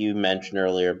thing that you mentioned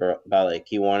earlier about like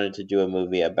he wanted to do a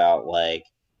movie about like,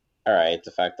 all right,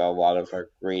 the fact that a lot of our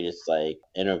greatest like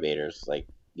innovators like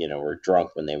were drunk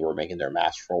when they were making their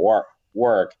masterful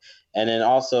work, and then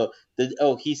also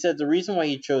he said the reason why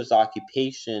he chose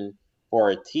occupation for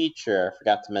a teacher, I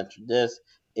forgot to mention this,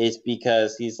 is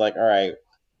because he's like, all right,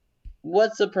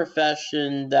 what's a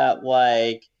profession that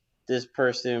like this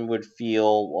person would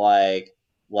feel like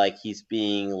he's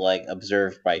being like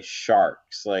observed by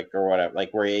sharks, like, or whatever,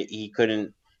 like where he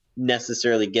couldn't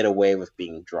necessarily get away with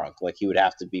being drunk, like he would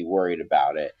have to be worried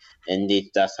about it, and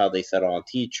that's how they settle on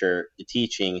teaching,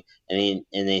 and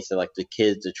they said like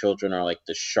the children are like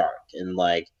the shark, and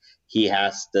like he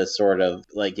has to sort of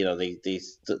like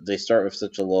they start with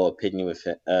such a low opinion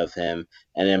of him,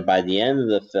 and then by the end of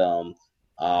the film,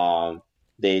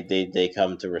 they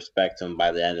come to respect him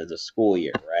by the end of the school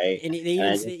year, right? And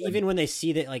even when they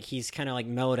see that like he's kind of like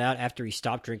mellowed out after he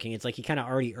stopped drinking, it's like he kind of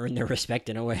already earned their respect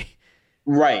in a way.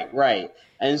 Right.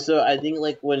 And so I think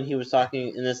like when he was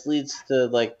talking, and this leads to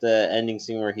like the ending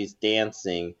scene where he's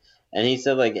dancing, and he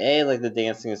said like, hey, like the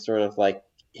dancing is sort of like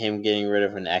him getting rid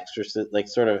of an exorcist, like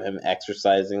sort of him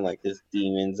exercising like his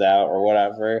demons out or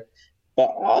whatever.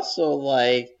 But also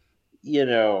like,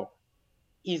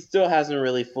 he still hasn't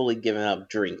really fully given up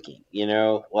drinking,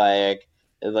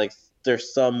 like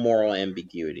there's some moral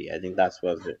ambiguity. I think that's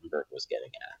what Wittenberg was getting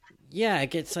at. Yeah, it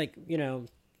gets like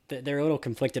they're a little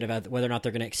conflicted about whether or not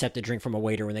they're going to accept a drink from a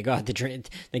waiter when they go out to drink.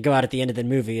 They go out at the end of the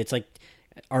movie. It's like,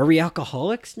 are we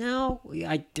alcoholics now?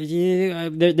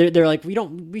 They're like,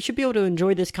 we should be able to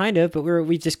enjoy this kind of, but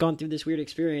we've just gone through this weird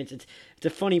experience. It's a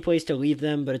funny place to leave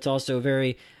them, but it's also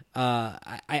very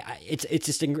it's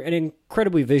just an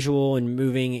incredibly visual and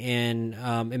moving and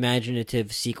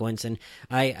imaginative sequence, and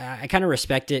I kind of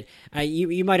respect it.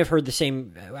 You might have heard the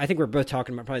same. I think we're both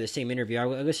talking about probably the same interview. I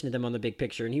listened to them on The Big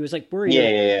Picture, and he was like worried.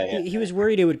 He was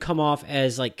worried it would come off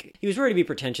as like he was worried to be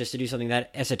pretentious to do something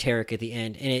that esoteric at the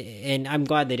end, and I'm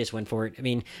glad they just went for it. I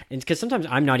mean, because sometimes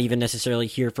I'm not even necessarily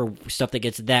here for stuff that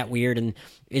gets that weird and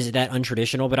is that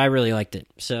untraditional, but I really liked it.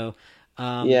 So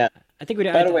Yeah. I think we.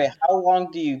 By the way, how long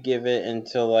do you give it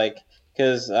until like?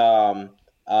 Because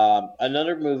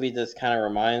another movie this kind of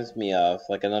reminds me of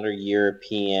like another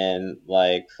European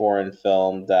like foreign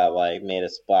film that like made a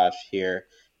splash here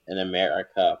in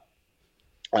America,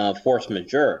 Force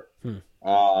Majeure.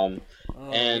 Um,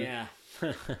 Oh and yeah.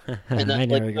 and I then,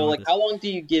 know like where you're so going with like this. how long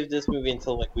do you give this movie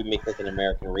until like we make like an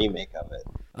American remake of it?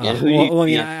 And who do you? Well, I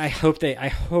mean, Yeah, I hope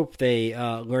they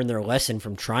learn their lesson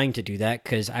from trying to do that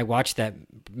because I watched that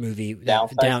movie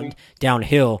downsizing.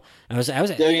 downhill. Yeah,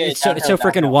 It's so downhill,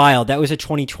 freaking downhill. wild. That was a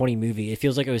 2020 movie. It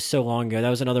feels like it was so long ago. That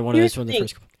was another one of Here's those the from the thing.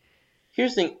 first.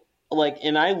 Here's the thing, like,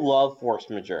 and I love Force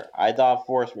Majeure. I thought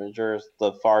Force Majeure is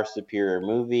the far superior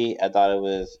movie. I thought it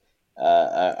was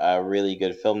a really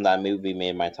good film. That movie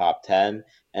made my top 10.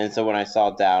 And so when I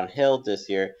saw Downhill this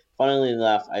year, funnily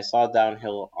enough, I saw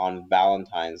Downhill on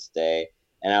Valentine's Day,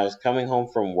 and I was coming home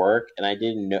from work, and I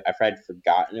didn't know, I had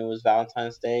forgotten it was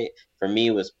Valentine's Day. For me,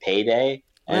 it was payday.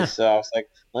 And Ah, so I was like,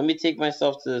 let me take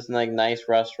myself to this like nice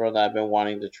restaurant that I've been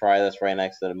wanting to try that's right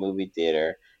next to the movie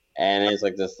theater, and it's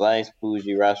like this nice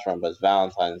bougie restaurant, but it's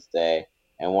Valentine's Day.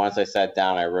 And once I sat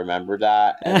down, I remembered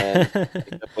that, and then like,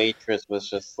 the waitress was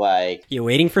just like, you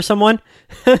waiting for someone?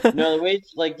 no, the wait,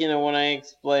 like when I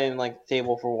explained like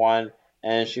table for one,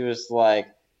 and she was like,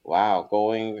 wow,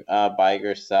 going by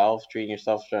yourself, treating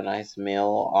yourself to a nice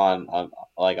meal on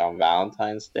like on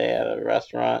Valentine's Day at a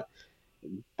restaurant,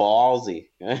 ballsy.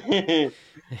 And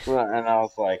I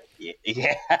was like,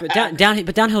 yeah.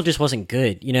 But downhill just wasn't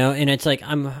good, you know. And it's like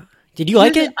I'm. Did you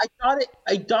like Here's it. it?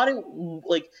 I thought it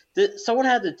like someone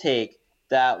had to take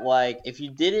that like if you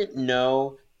didn't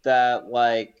know that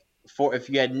like for if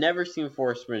you had never seen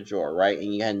Force Majeure, right,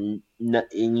 and you had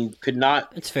and you could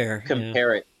not It's fair. Yeah.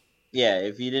 compare it, yeah,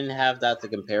 if you didn't have that to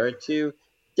compare it to,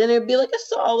 then it'd be like a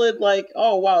solid like,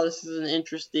 oh wow, this is an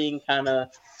interesting kind of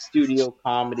studio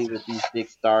comedy with these big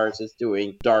stars that's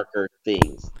doing darker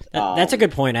things. That's a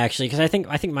good point actually, because I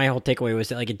think my whole takeaway was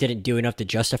that like it didn't do enough to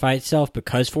justify itself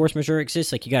because force majeure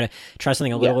exists. Like you got to try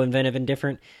something a Yeah. little inventive and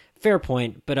different. Fair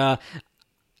point, but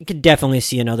you could definitely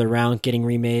see another round getting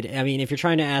remade. I mean, if you're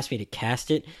trying to ask me to cast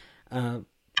it,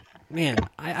 man,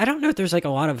 I don't know if there's like a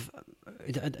lot of.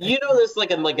 There's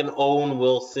like an Owen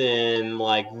Wilson,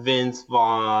 like Vince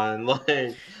Vaughn,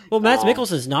 like Well, Mads um,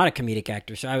 Mikkelsen's not a comedic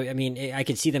actor, so I mean, I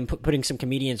could see them putting some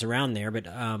comedians around there, but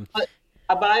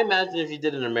but I imagine if you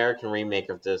did an American remake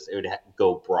of this, it would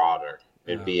go broader.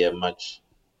 It'd uh, be a much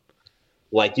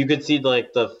like you could see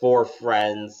like the four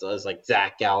friends as like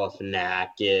Zach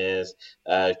Galifianakis,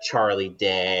 Charlie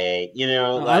Day.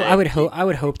 I would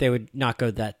Like hope they would not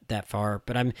go that far,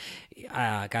 but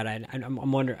God,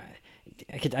 I'm wondering.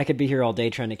 I could be here all day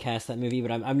trying to cast that movie,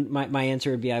 but my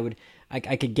answer would be I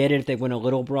could get it if they went a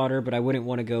little broader, but I wouldn't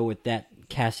want to go with that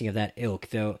casting of that ilk.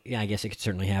 Though, yeah, I guess it could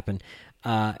certainly happen.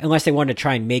 Unless they wanted to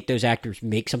try and make those actors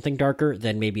make something darker,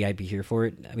 then maybe I'd be here for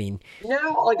it. I mean,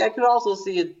 like I could also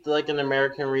see it like an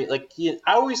American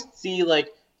I always see like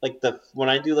the when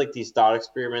I do like these thought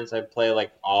experiments, I play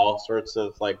like all sorts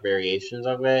of like variations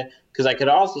of it because I could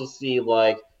also see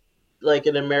like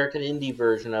an American indie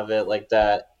version of it, like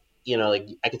that. Like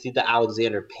I could see the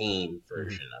Alexander Payne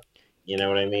version of it. You know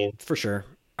what I mean? for sure.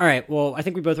 All right. Well, I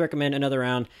think we both recommend another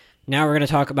round. Now we're going to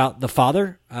talk about The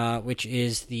Father, which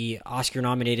is the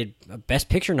Oscar-nominated, Best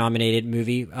Picture-nominated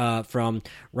movie from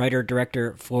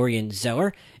writer-director Florian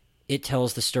Zeller. It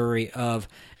tells the story of...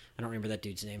 I don't remember that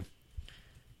dude's name.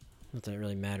 Not that it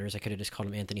really matters. I could have just called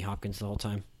him Anthony Hopkins the whole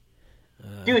time.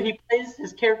 Dude, he plays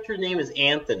his character name is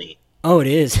Anthony. Oh, it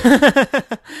is.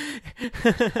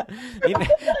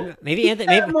 maybe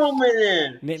Anthony. That moment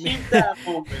in. Maybe, Keep that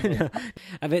moment in.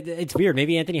 I bet it's weird.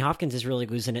 Maybe Anthony Hopkins is really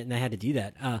losing it, and they had to do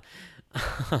that. I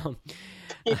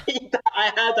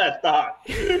had that thought.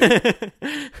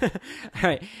 All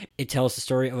right. It tells the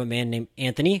story of a man named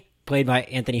Anthony, played by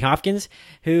Anthony Hopkins,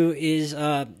 who is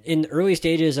in the early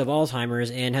stages of Alzheimer's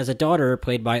and has a daughter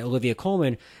played by Olivia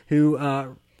Colman, who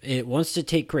it wants to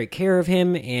take great care of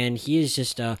him, and he is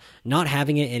just not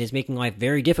having it and is making life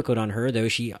very difficult on her, though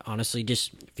she honestly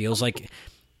just feels like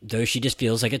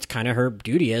it's kind of her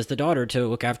duty as the daughter to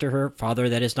look after her father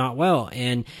that is not well.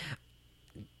 And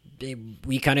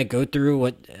we kind of go through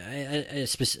what a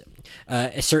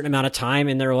certain amount of time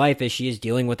in their life as she is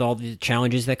dealing with all the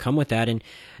challenges that come with that. And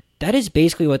that is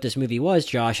basically what this movie was,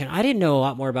 Josh. And I didn't know a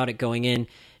lot more about it going in.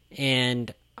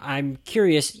 And I'm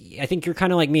curious. I think you're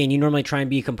kind of like me, and you normally try and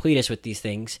be a completist with these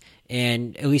things.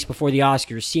 And at least before the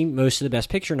Oscars, see most of the Best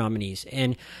Picture nominees.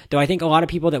 And though I think a lot of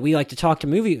people that we like to talk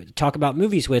about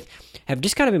movies with have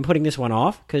just kind of been putting this one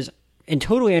off because. And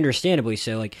totally understandably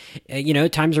so. Like,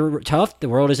 times are tough. The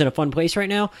world isn't a fun place right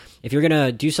now. If you're going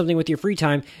to do something with your free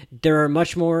time, there are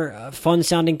much more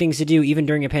fun-sounding things to do, even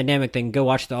during a pandemic, than go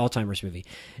watch the Alzheimer's movie.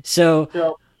 So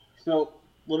can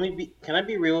I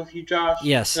be real with you, Josh?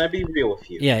 Yes. Can I be real with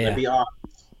you? Yeah, Can yeah. I be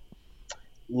honest?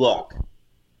 Look,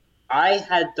 I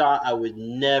had thought I would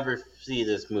never see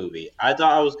this movie. I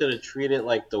thought I was going to treat it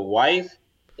like The Wife.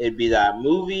 It'd be that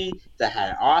movie that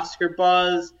had Oscar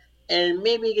buzz, and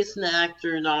maybe it gets an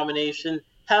actor nomination.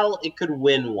 Hell, it could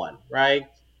win one, right?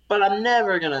 But I'm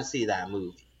never going to see that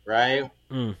movie, right?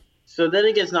 Mm. So then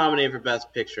it gets nominated for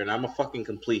Best Picture, and I'm a fucking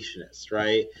completionist,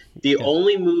 right? The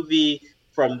only movie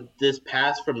from the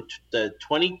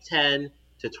 2010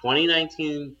 to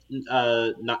 2019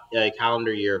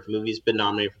 calendar year of movies been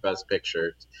nominated for Best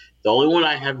Picture. The only one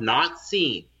I have not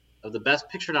seen of the Best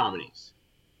Picture nominees.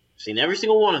 I've seen every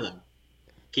single one of them.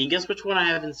 Can you guess which one I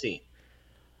haven't seen?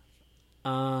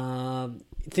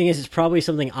 Thing is, it's probably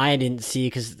something I didn't see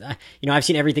because I've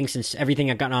seen everything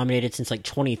that got nominated since like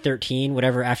 2013,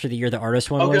 whatever, after the year the artist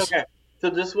one was. Okay.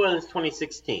 So this one is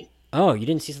 2016. Oh, you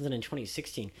didn't see something in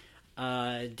 2016.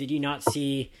 Did you not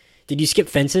see? Did you skip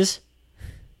Fences?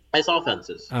 I saw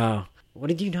Fences. Oh, what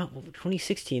did you not?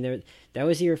 2016. That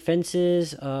was your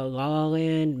Fences, La La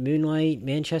Land, Moonlight,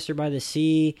 Manchester by the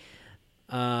Sea.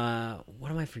 What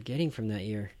am I forgetting from that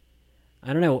year?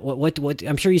 I don't know. What?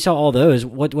 I'm sure you saw all those.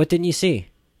 What didn't you see?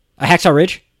 Hacksaw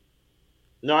Ridge?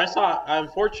 No, I saw.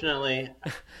 Unfortunately,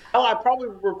 I probably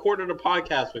recorded a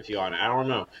podcast with you on it. I don't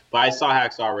know, but I saw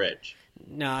Hacksaw Ridge.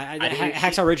 No,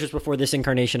 Hacksaw Ridge was before this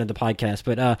incarnation of the podcast.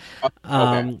 But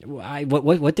okay.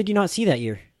 What did you not see that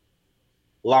year?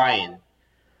 Lion.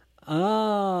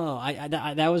 Oh,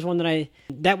 that was one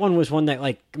that one was one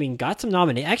that got some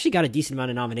actually got a decent amount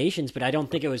of nominations, but I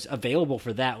don't think it was available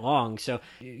for that long. So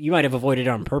you might have avoided it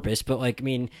on purpose, but I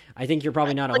think you're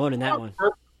probably not alone in that one.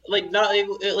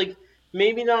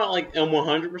 Maybe not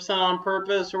 100% on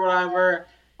purpose or whatever.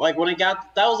 When it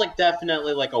got that was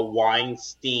definitely a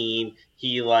Weinstein.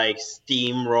 He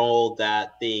steamrolled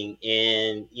that thing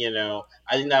in. I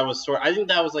think that was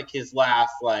his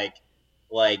last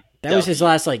That was his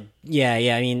last yeah.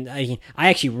 I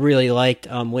actually really liked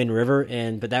Wind River,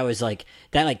 but that was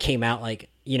that came out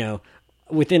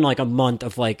within a month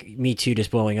of Me Too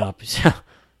just blowing up. So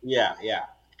yeah.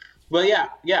 But yeah.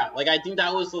 I think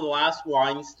that was the last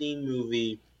Weinstein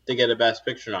movie to get a Best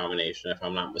Picture nomination, if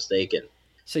I'm not mistaken.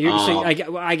 So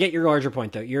I get your larger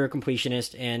point though. You're a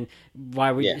completionist, and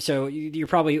so you're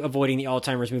probably avoiding the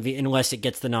Alzheimer's movie unless it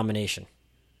gets the nomination.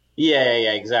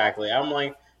 Yeah, exactly.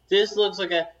 I'm this looks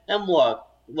and look,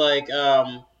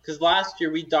 because last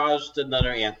year we dodged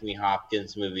another Anthony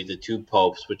Hopkins movie, The Two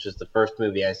Popes, which is the first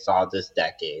movie I saw this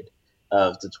decade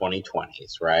of the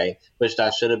 2020s, right? Which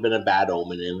that should have been a bad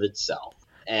omen in of itself.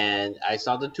 And I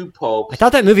saw The Two Popes. I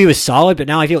thought that movie was solid, but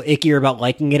now I feel ickier about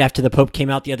liking it after the Pope came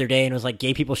out the other day and was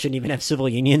gay people shouldn't even have civil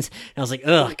unions. And I was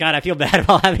ugh, God, I feel bad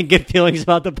about having good feelings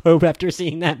about the Pope after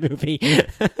seeing that movie.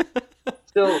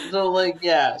 This looks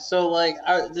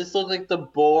like the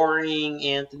boring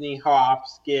Anthony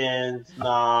Hopkins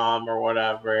nom or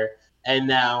whatever. And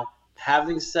now,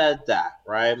 having said that,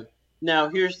 right? Now,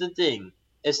 here's the thing.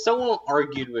 If someone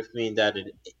argued with me that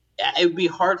it would be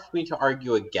hard for me to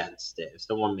argue against it if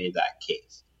someone made that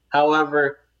case.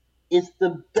 However, it's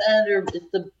the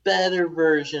better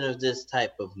version of this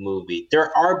type of movie.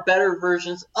 There are better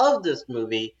versions of this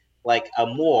movie, like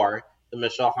Amour, the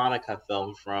Michelle Haneke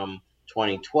film from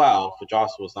 2012, which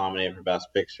also was nominated for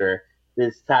Best Picture.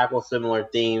 This tackles similar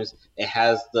themes. It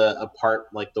has the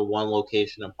one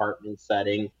location apartment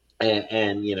setting,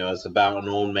 and it's about an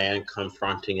old man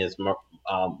confronting his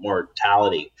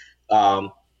mortality.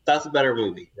 That's a better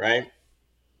movie, right?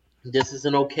 This is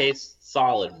an okay,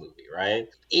 solid movie, right?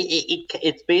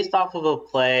 It's based off of a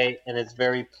play, and it's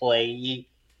very play-y,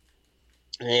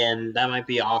 and that might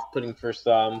be off-putting for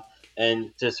some,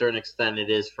 and to a certain extent it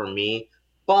is for me.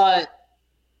 But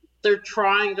they're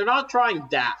not trying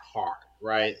that hard,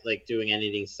 right? Doing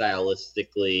anything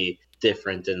stylistically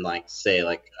different than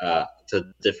to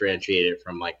differentiate it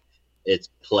from its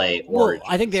play Well,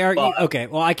 I think origins. they are But okay.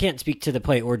 Well, I can't speak to the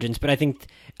play origins, but I think.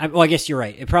 Well, I guess you're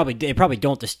right. It probably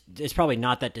don't. It's probably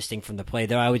not that distinct from the play,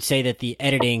 though. I would say that the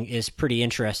editing is pretty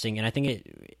interesting, and I think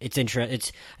it's It's I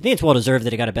think it's well deserved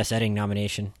that it got a best editing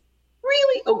nomination.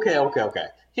 really, okay.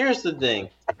 Here's the thing.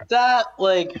 That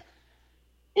like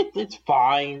it's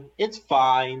fine. It's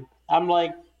fine. I'm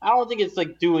like, I don't think it's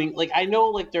like doing like I know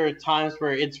like there are times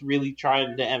where it's really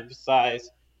trying to emphasize,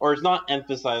 or it's not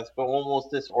emphasize, but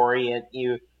almost disorient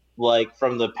you like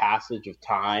from the passage of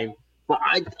time. But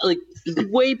I like the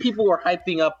way people were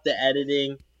hyping up the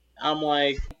editing. I'm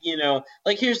like,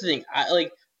 like here's the thing.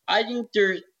 I think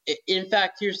there's. In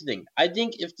fact, here's the thing. I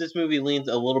think if this movie leans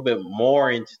a little bit more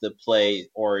into the play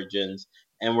origins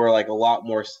and we're like a lot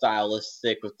more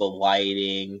stylistic with the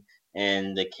lighting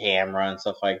and the camera and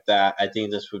stuff like that, I think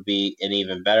this would be an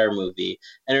even better movie.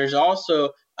 And there's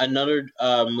also another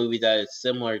movie that is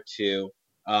similar to.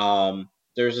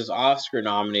 There's this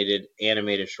Oscar-nominated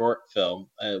animated short film,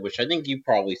 which I think you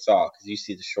probably saw because you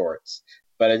see the shorts.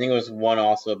 But I think it was one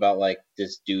also about like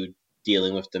this dude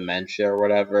dealing with dementia or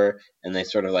whatever, and they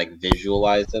sort of like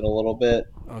visualized it a little bit.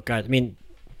 Oh God, I mean,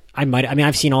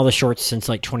 I've seen all the shorts since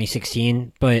like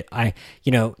 2016, but two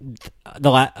of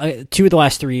the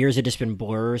last 3 years have just been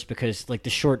blurs because like the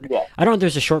short. Yeah. I don't know if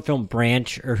there's a short film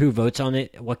branch or who votes on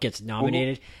it, what gets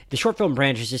nominated. Mm-hmm. The short film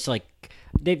branch is just like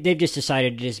they've just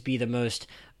decided to just be the most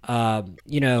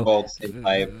fatalistic,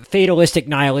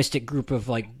 nihilistic group of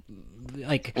like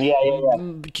dark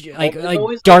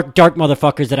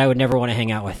motherfuckers that I would never want to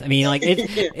hang out with. I mean, like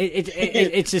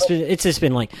it's just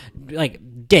been like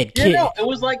dead kids. Yeah, no, it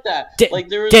was like that. Like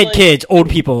there was dead kids, old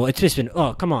people. It's just been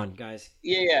come on, guys.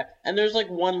 Yeah. And there's like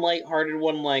one lighthearted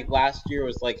one. Like last year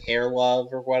was like Hair Love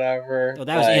or whatever. Oh,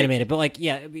 that was animated, but like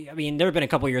I mean, there have been a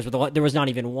couple years where there was not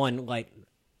even one like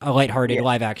a lighthearted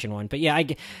live action one. But yeah,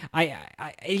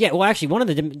 well, actually, one of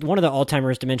the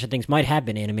Alzheimer's dementia things might have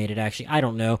been animated. Actually, I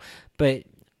don't know, but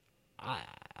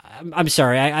I'm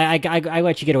sorry, I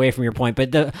let you get away from your point.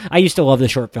 But I used to love the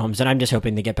short films, and I'm just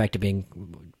hoping to get back to being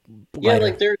lighter. Yeah,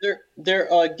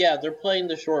 like they're playing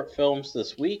the short films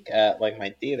this week at like my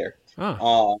theater.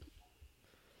 Oh.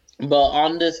 But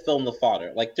on this film, The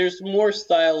Father, like there's more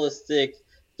stylistic.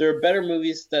 There are better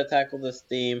movies that tackle this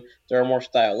theme. There are more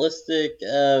stylistic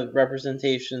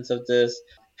representations of this.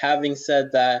 Having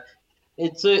said that,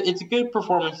 it's a good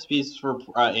performance piece for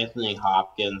Anthony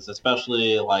Hopkins,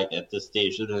 especially like at this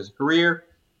stage in his career.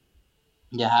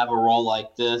 You have a role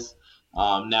like this.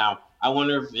 Now, I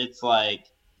wonder if it's like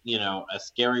a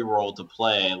scary role to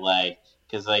play, like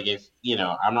because like if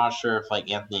I'm not sure if like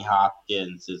Anthony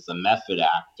Hopkins is a method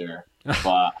actor.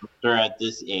 But after at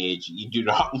this age, you do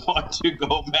not want to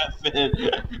go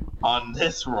method on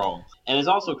this role. And it's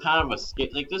also kind of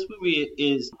like this movie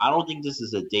is. I don't think this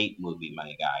is a date movie,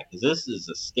 my guy, because this is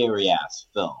a scary ass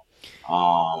film.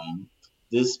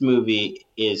 This movie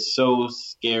is so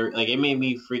scary. Like it made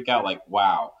me freak out. Like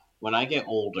wow, when I get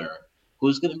older,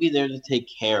 who's gonna be there to take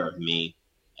care of me?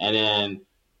 And then,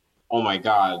 oh my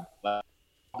god.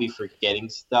 Be forgetting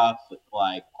stuff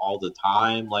like all the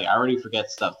time. Like I already forget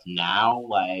stuff now.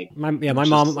 Like my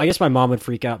mom. I guess my mom would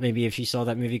freak out maybe if she saw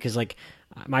that movie because like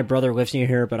my brother lives near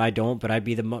here, but I don't. But I'd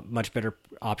be the much better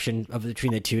option of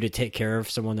between the two to take care of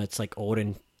someone that's like old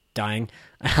and dying.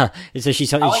 So she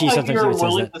sometimes you're says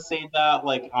willing that. to say that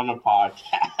like on a podcast.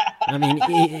 I mean,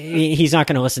 he's not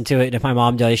going to listen to it. And if my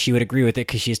mom does, she would agree with it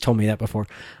because she's told me that before.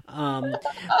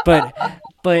 But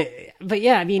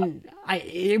yeah, I mean,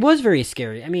 it was very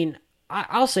scary. I mean,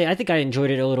 I'll say I think I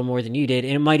enjoyed it a little more than you did,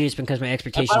 and it might have just been because my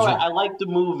expectations. By the way, I liked the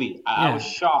movie. I was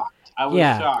shocked. I was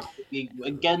shocked.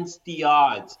 Against the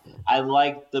odds, I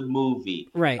liked the movie.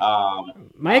 Right.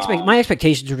 My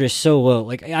expectations were just so low.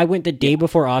 Like I went the day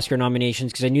before Oscar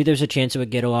nominations because I knew there was a chance it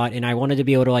would get a lot, and I wanted to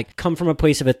be able to like come from a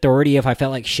place of authority if I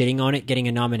felt like shitting on it getting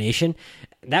a nomination.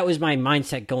 That was my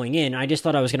mindset going in. I just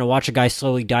thought I was going to watch a guy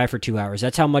slowly die for 2 hours.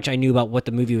 That's how much I knew about what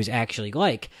the movie was actually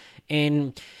like,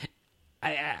 and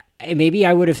maybe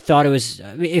I would have thought it was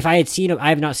if I had seen it. I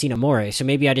have not seen Amore, so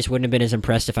maybe I just wouldn't have been as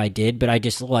impressed if I did. But I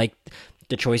just liked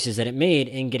the choices that it made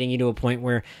and getting you to a point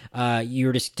where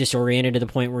you're just disoriented to the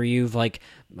point where you've like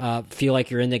feel like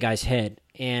you're in the guy's head.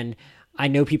 And I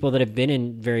know people that have been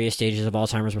in various stages of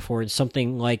Alzheimer's before. It's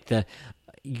something like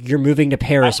you're moving to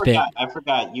Paris bit. I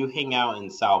forgot you hang out in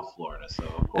South Florida, so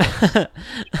of course.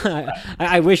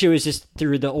 I wish it was just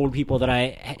through the old people that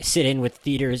I sit in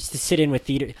theaters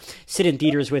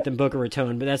with in Boca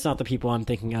Raton, but that's not the people I'm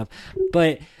thinking of.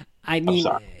 But I I'm mean,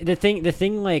 sorry. the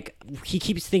thing, like, he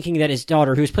keeps thinking that his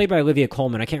daughter, who's played by Olivia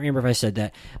Colman, I can't remember if I said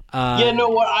that. Yeah, no,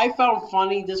 what I found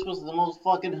funny, this was the most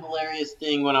fucking hilarious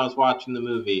thing when I was watching the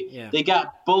movie. Yeah. They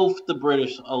got both the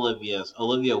British Olivias.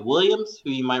 Olivia Williams, who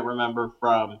you might remember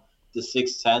from The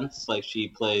Sixth Sense, like she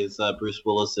plays Bruce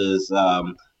Willis's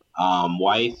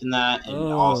wife in that, and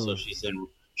also Oh,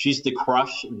 she's the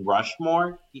crush in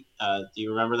Rushmore. Do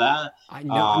you remember that? I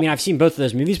know. I Um, mean, I've seen both of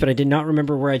those movies, but I did not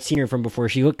remember where I'd seen her from before.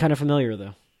 She looked kind of familiar,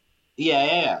 though.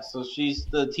 yeah. So she's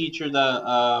the teacher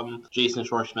that Jason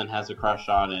Schwartzman has a crush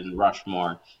on in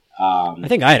Rushmore. I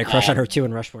think I had a crush on And her too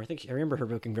in Rushmore. I remember her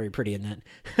looking very pretty in that.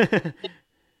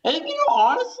 And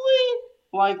honestly,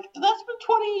 like that's been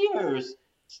 20 years,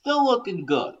 still looking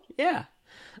good. Yeah.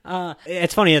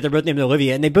 It's funny that they're both named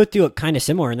Olivia, and they both do look kind of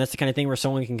similar, and that's the kind of thing where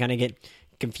someone can kind of get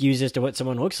confused as to what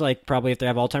someone looks like, probably if they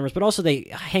have Alzheimer's, but also they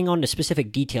hang on to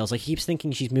specific details. Like, he keeps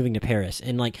thinking she's moving to Paris,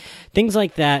 and, like, things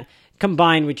like that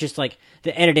combined with just, like,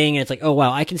 the editing, and it's like, oh,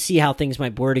 wow, I can see how things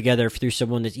might blur together through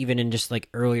someone that's even in just, like,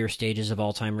 earlier stages of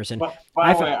Alzheimer's. And But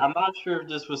by the way, I'm not sure if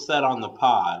this was said on the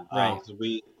pod, right. because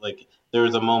we like there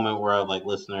was a moment where like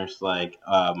listeners like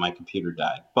my computer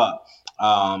died, but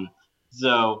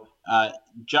so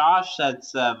Josh had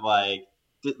said like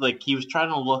he was trying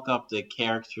to look up the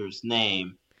character's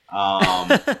name.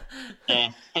 And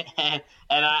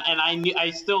I knew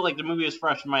I still like the movie was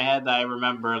fresh in my head that I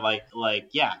remember like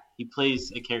yeah, he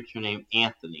plays a character named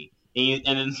Anthony. And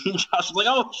then Josh was like,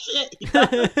 "Oh shit!"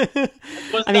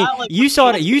 I mean, you saw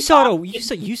it. You saw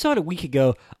it a week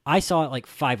ago. I saw it like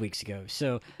 5 weeks ago.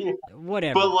 So Yeah.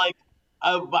 whatever. But like,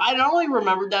 but I not only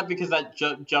remembered that because that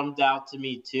jumped out to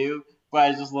me too. But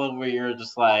I just love where you're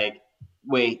just like,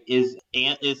 wait, is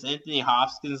Anthony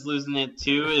Hopkins losing it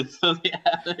too? And so they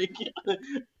had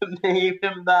to name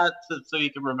him that so he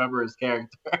can remember his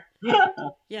character.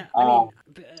 Yeah, I mean,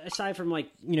 aside from like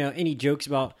any jokes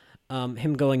about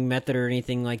him going method or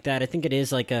anything like that, I think it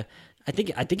is like I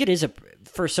think it is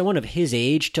for someone of his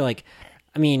age to like,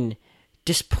 I mean,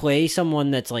 display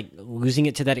someone that's like losing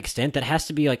it to that extent. That has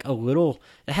to be like that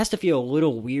has to feel a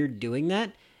little weird doing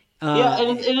that. Yeah,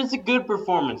 and it's a good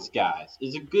performance, guys.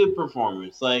 It's a good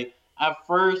performance. Like at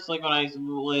first, like when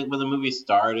the movie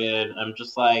started, I'm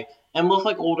just like, and with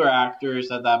like older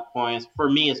actors at that point, for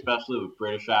me especially with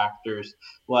British actors,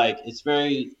 like it's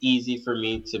very easy for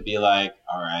me to be like,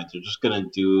 all right, they're just gonna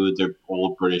do their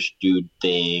old British dude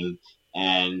thing,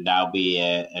 and that'll be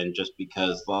it. And just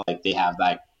because like they have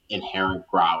that inherent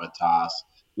gravitas,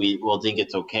 we will think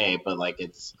it's okay, but like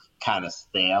it's kind of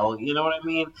stale. You know what I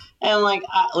mean? And like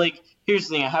here's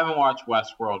the thing: I haven't watched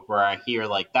Westworld, where I hear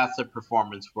like that's a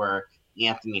performance where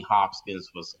Anthony Hopkins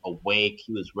was awake,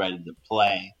 he was ready to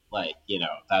play, like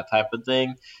that type of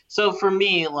thing. So for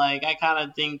me, like I kind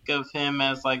of think of him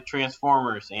as like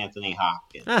Transformers Anthony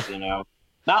Hopkins.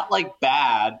 Not like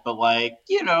bad, but like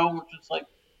just like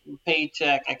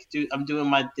paycheck. I'm doing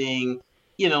my thing.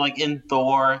 Like in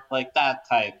Thor, like that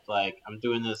type. Like I'm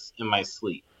doing this in my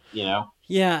sleep. Yeah,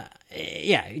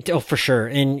 oh for sure,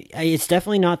 and it's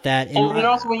definitely not that. And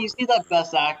also when you see that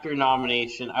Best Actor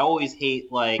nomination, I always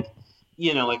hate like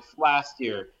last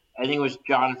year, I think it was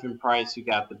Jonathan Pryce who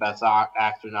got the Best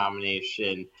Actor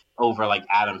nomination over like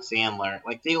Adam Sandler.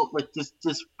 Like they like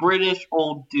this British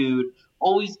old dude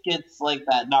always gets like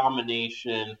that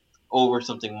nomination over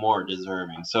something more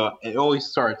deserving. So it always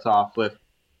starts off with.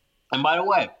 And by the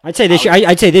way, I'd say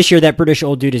this year that British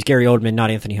old dude is Gary Oldman, not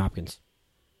Anthony Hopkins.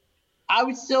 I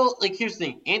would still like. Here's the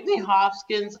thing: Anthony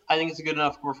Hopkins. I think it's a good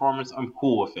enough performance. I'm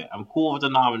cool with it. I'm cool with the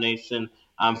nomination.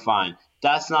 I'm fine.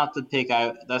 That's not the pick.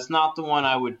 That's not the one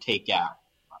I would take out.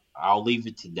 I'll leave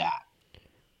it to that.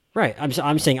 Right.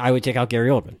 I'm saying I would take out Gary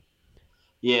Oldman.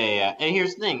 Yeah. And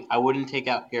here's the thing: I wouldn't take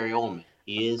out Gary Oldman.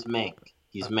 He is Mank.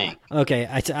 He's Mank. Okay,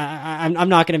 I'm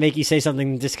not going to make you say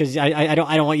something just because I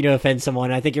don't want you to offend someone.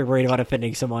 I think you're worried about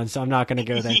offending someone, so I'm not going to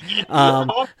go there.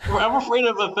 I'm afraid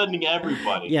of offending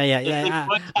everybody. Yeah.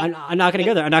 I'm not going to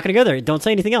go there. I'm not going to go there. Don't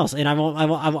say anything else, and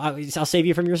I'll save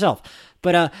you from yourself.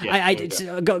 But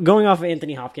going off of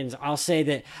Anthony Hopkins, I'll say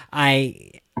that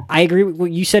I agree with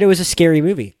what you said. It was a scary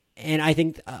movie. And I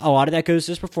think a lot of that goes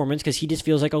to his performance because he just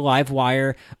feels like a live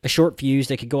wire, a short fuse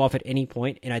that could go off at any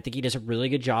point. And I think he does a really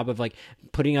good job of like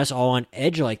putting us all on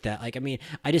edge like that. Like, I mean,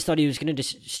 I just thought he was going to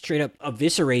just straight up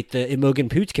eviscerate the Imogen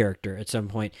Poots character at some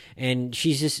point. And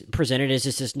she's just presented as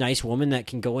this nice woman that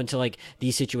can go into like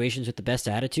these situations with the best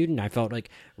attitude. And I felt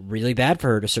like really bad for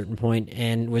her at a certain point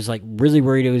and was like really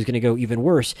worried it was going to go even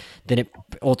worse than it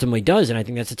ultimately does. And I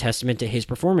think that's a testament to his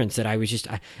performance that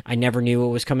I never knew what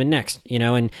was coming next,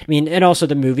 And I mean, and also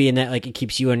the movie in that, like, it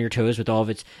keeps you on your toes with all of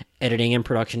its editing and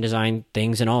production design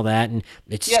things and all that, and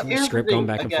its script going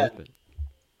back and forth. But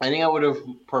I think I would have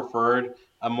preferred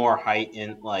a more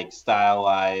heightened, like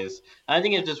stylized. I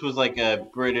think it just was like a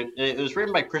British. It was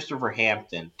written by Christopher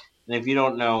Hampton, and if you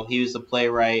don't know, he was a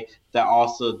playwright that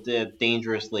also did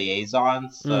Dangerous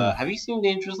Liaisons. Have you seen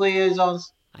Dangerous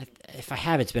Liaisons? If I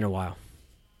have, it's been a while.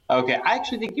 Okay, I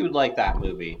actually think you would like that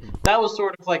movie. That was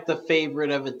sort of like the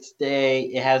favorite of its day.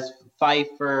 It has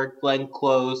Pfeiffer, Glenn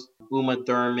Close, Uma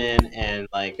Thurman, and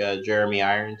like Jeremy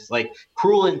Irons. Like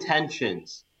Cruel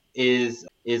Intentions is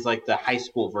like the high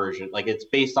school version. Like it's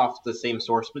based off the same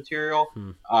source material,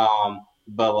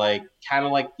 but like kind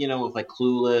of like with like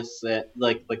Clueless,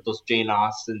 like those Jane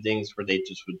Austen things where they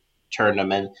just would turn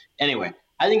them in. Anyway,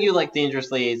 I think you like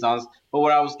Dangerous Liaisons, but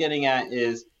what I was getting at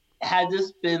is, had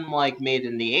this been like made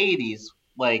in the 80s,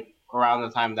 like around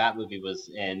the time that movie was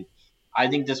in, I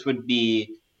think this would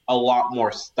be a lot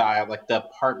more style. Like the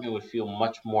apartment would feel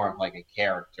much more like a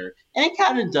character, and it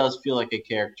kind of does feel like a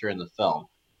character in the film.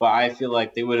 But I feel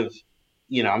like they would have,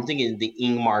 I'm thinking the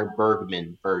Ingmar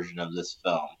Bergman version of this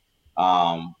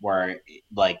film, where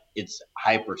like it's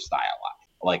hyper stylized,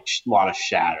 like a lot of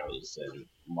shadows and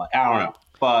I don't know.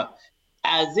 But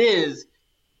as is,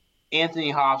 Anthony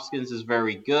Hopkins is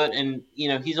very good, and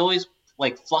he's always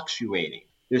like fluctuating.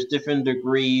 There's different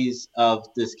degrees of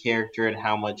this character and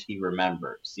how much he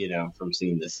remembers, from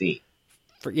seeing the scene.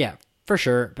 For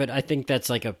sure. But I think that's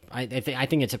like I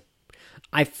think it's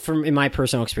from in my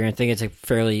personal experience, I think it's a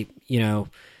fairly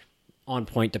on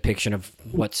point depiction of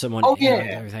what someone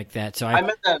like that. So I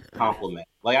meant that as a compliment.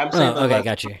 Like I'm saying, okay,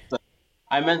 got you.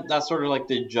 I meant that's sort of like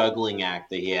the juggling act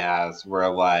that he has, where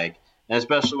like. And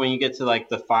especially when you get to like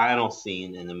the final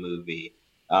scene in the movie,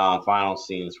 final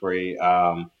scenes where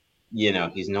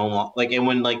he's no longer like, and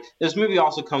when like this movie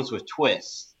also comes with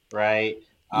twists, right?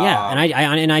 Yeah,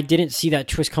 and I didn't see that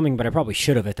twist coming, but I probably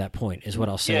should have at that point, is what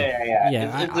I'll say.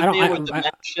 Yeah. I don't. With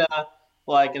dementia,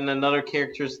 like, and another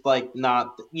character's like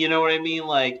not, you know what I mean,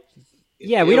 like.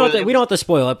 Yeah, we don't have to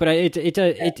spoil it, but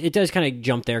it does kind of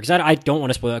jump there because I don't want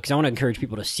to spoil it because I want to encourage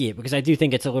people to see it because I do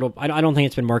think it's a little. I don't think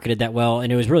it's been marketed that well,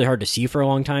 and it was really hard to see for a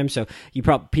long time. So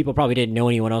people probably didn't know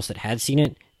anyone else that had seen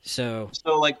it. So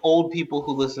like old people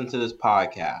who listen to this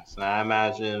podcast, and I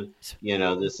imagine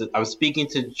I'm speaking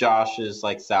to Josh's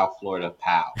like South Florida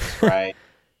pals, right?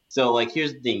 So like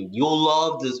here's the thing: you'll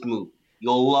love this movie.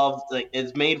 You'll love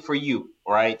it's made for you,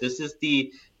 right? This is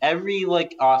every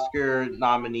like Oscar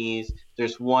nominees.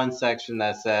 There's one section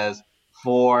that says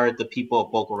for the people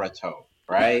of Boca Raton,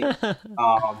 right?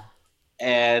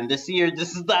 And this year,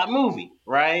 this is that movie,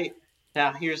 right?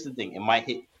 Now, here's the thing: it might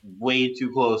hit way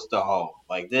too close to home.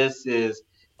 Like this is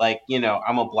like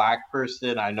I'm a black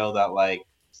person. I know that like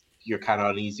you're kind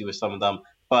of uneasy with some of them,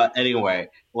 but anyway,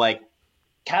 like.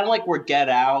 Kind of like where Get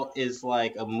Out is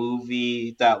like a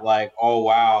movie that like, oh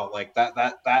wow, like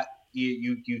that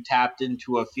you tapped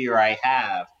into a fear I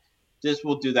have. This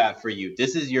will do that for you.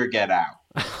 This is your Get Out.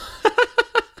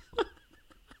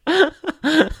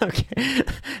 Okay,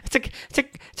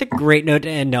 it's a great note to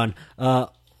end on.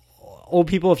 Old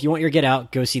people, if you want your Get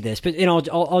Out, go see this. But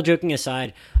all joking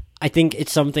aside, I think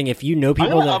it's something if you know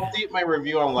people. I'm gonna update my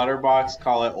review on Letterboxd.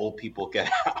 Call it "Old People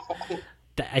Get Out."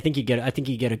 I think you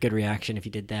get a good reaction if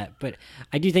you did that. But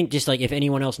I do think just like if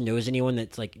anyone else knows anyone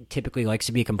that's like typically likes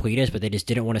to be a completist, but they just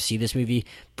didn't want to see this movie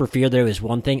for fear there was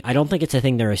one thing, I don't think it's a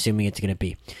thing they're assuming it's going to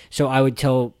be. So I would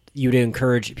tell you to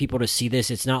encourage people to see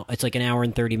this. It's like an hour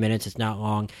and 30 minutes. It's not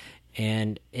long.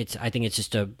 And I think it's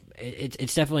just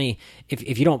it's definitely, if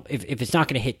it's not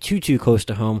going to hit too close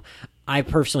to home, I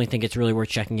personally think it's really worth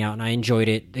checking out, and I enjoyed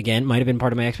it. Again, might have been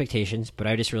part of my expectations, but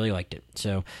I just really liked it.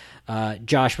 So,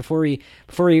 Josh, before we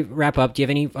wrap up, do you have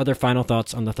any other final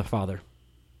thoughts on The Father?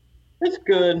 It's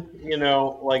good,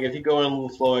 like if you go in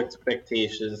with low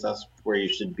expectations, that's where you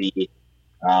should be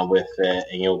with it,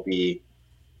 and you'll be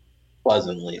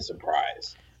pleasantly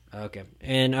surprised. Okay,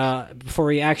 and before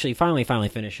we actually finally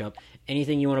finish up,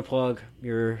 anything you want to plug?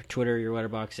 Your Twitter, your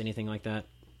Letterboxd, anything like that?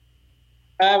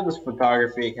 I have this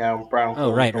photography account, Brown.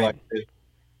 Oh, right.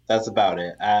 That's about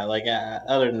it.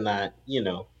 Other than that, you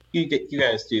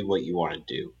guys do what you want to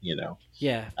do.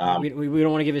 Yeah, we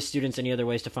don't want to give his students any other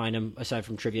ways to find him aside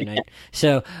from trivia night.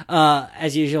 So,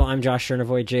 as usual, I'm Josh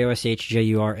Chernovoy,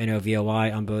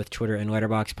 JoshJurnovoy on both Twitter and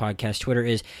Letterboxd. Podcast Twitter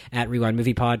is at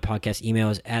RewindMoviePod. Podcast email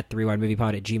is at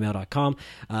therewindmoviepod@gmail.com.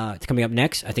 It's coming up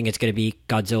next. I think it's going to be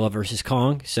Godzilla versus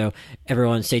Kong. So,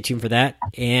 everyone stay tuned for that.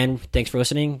 And thanks for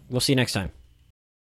listening. We'll see you next time.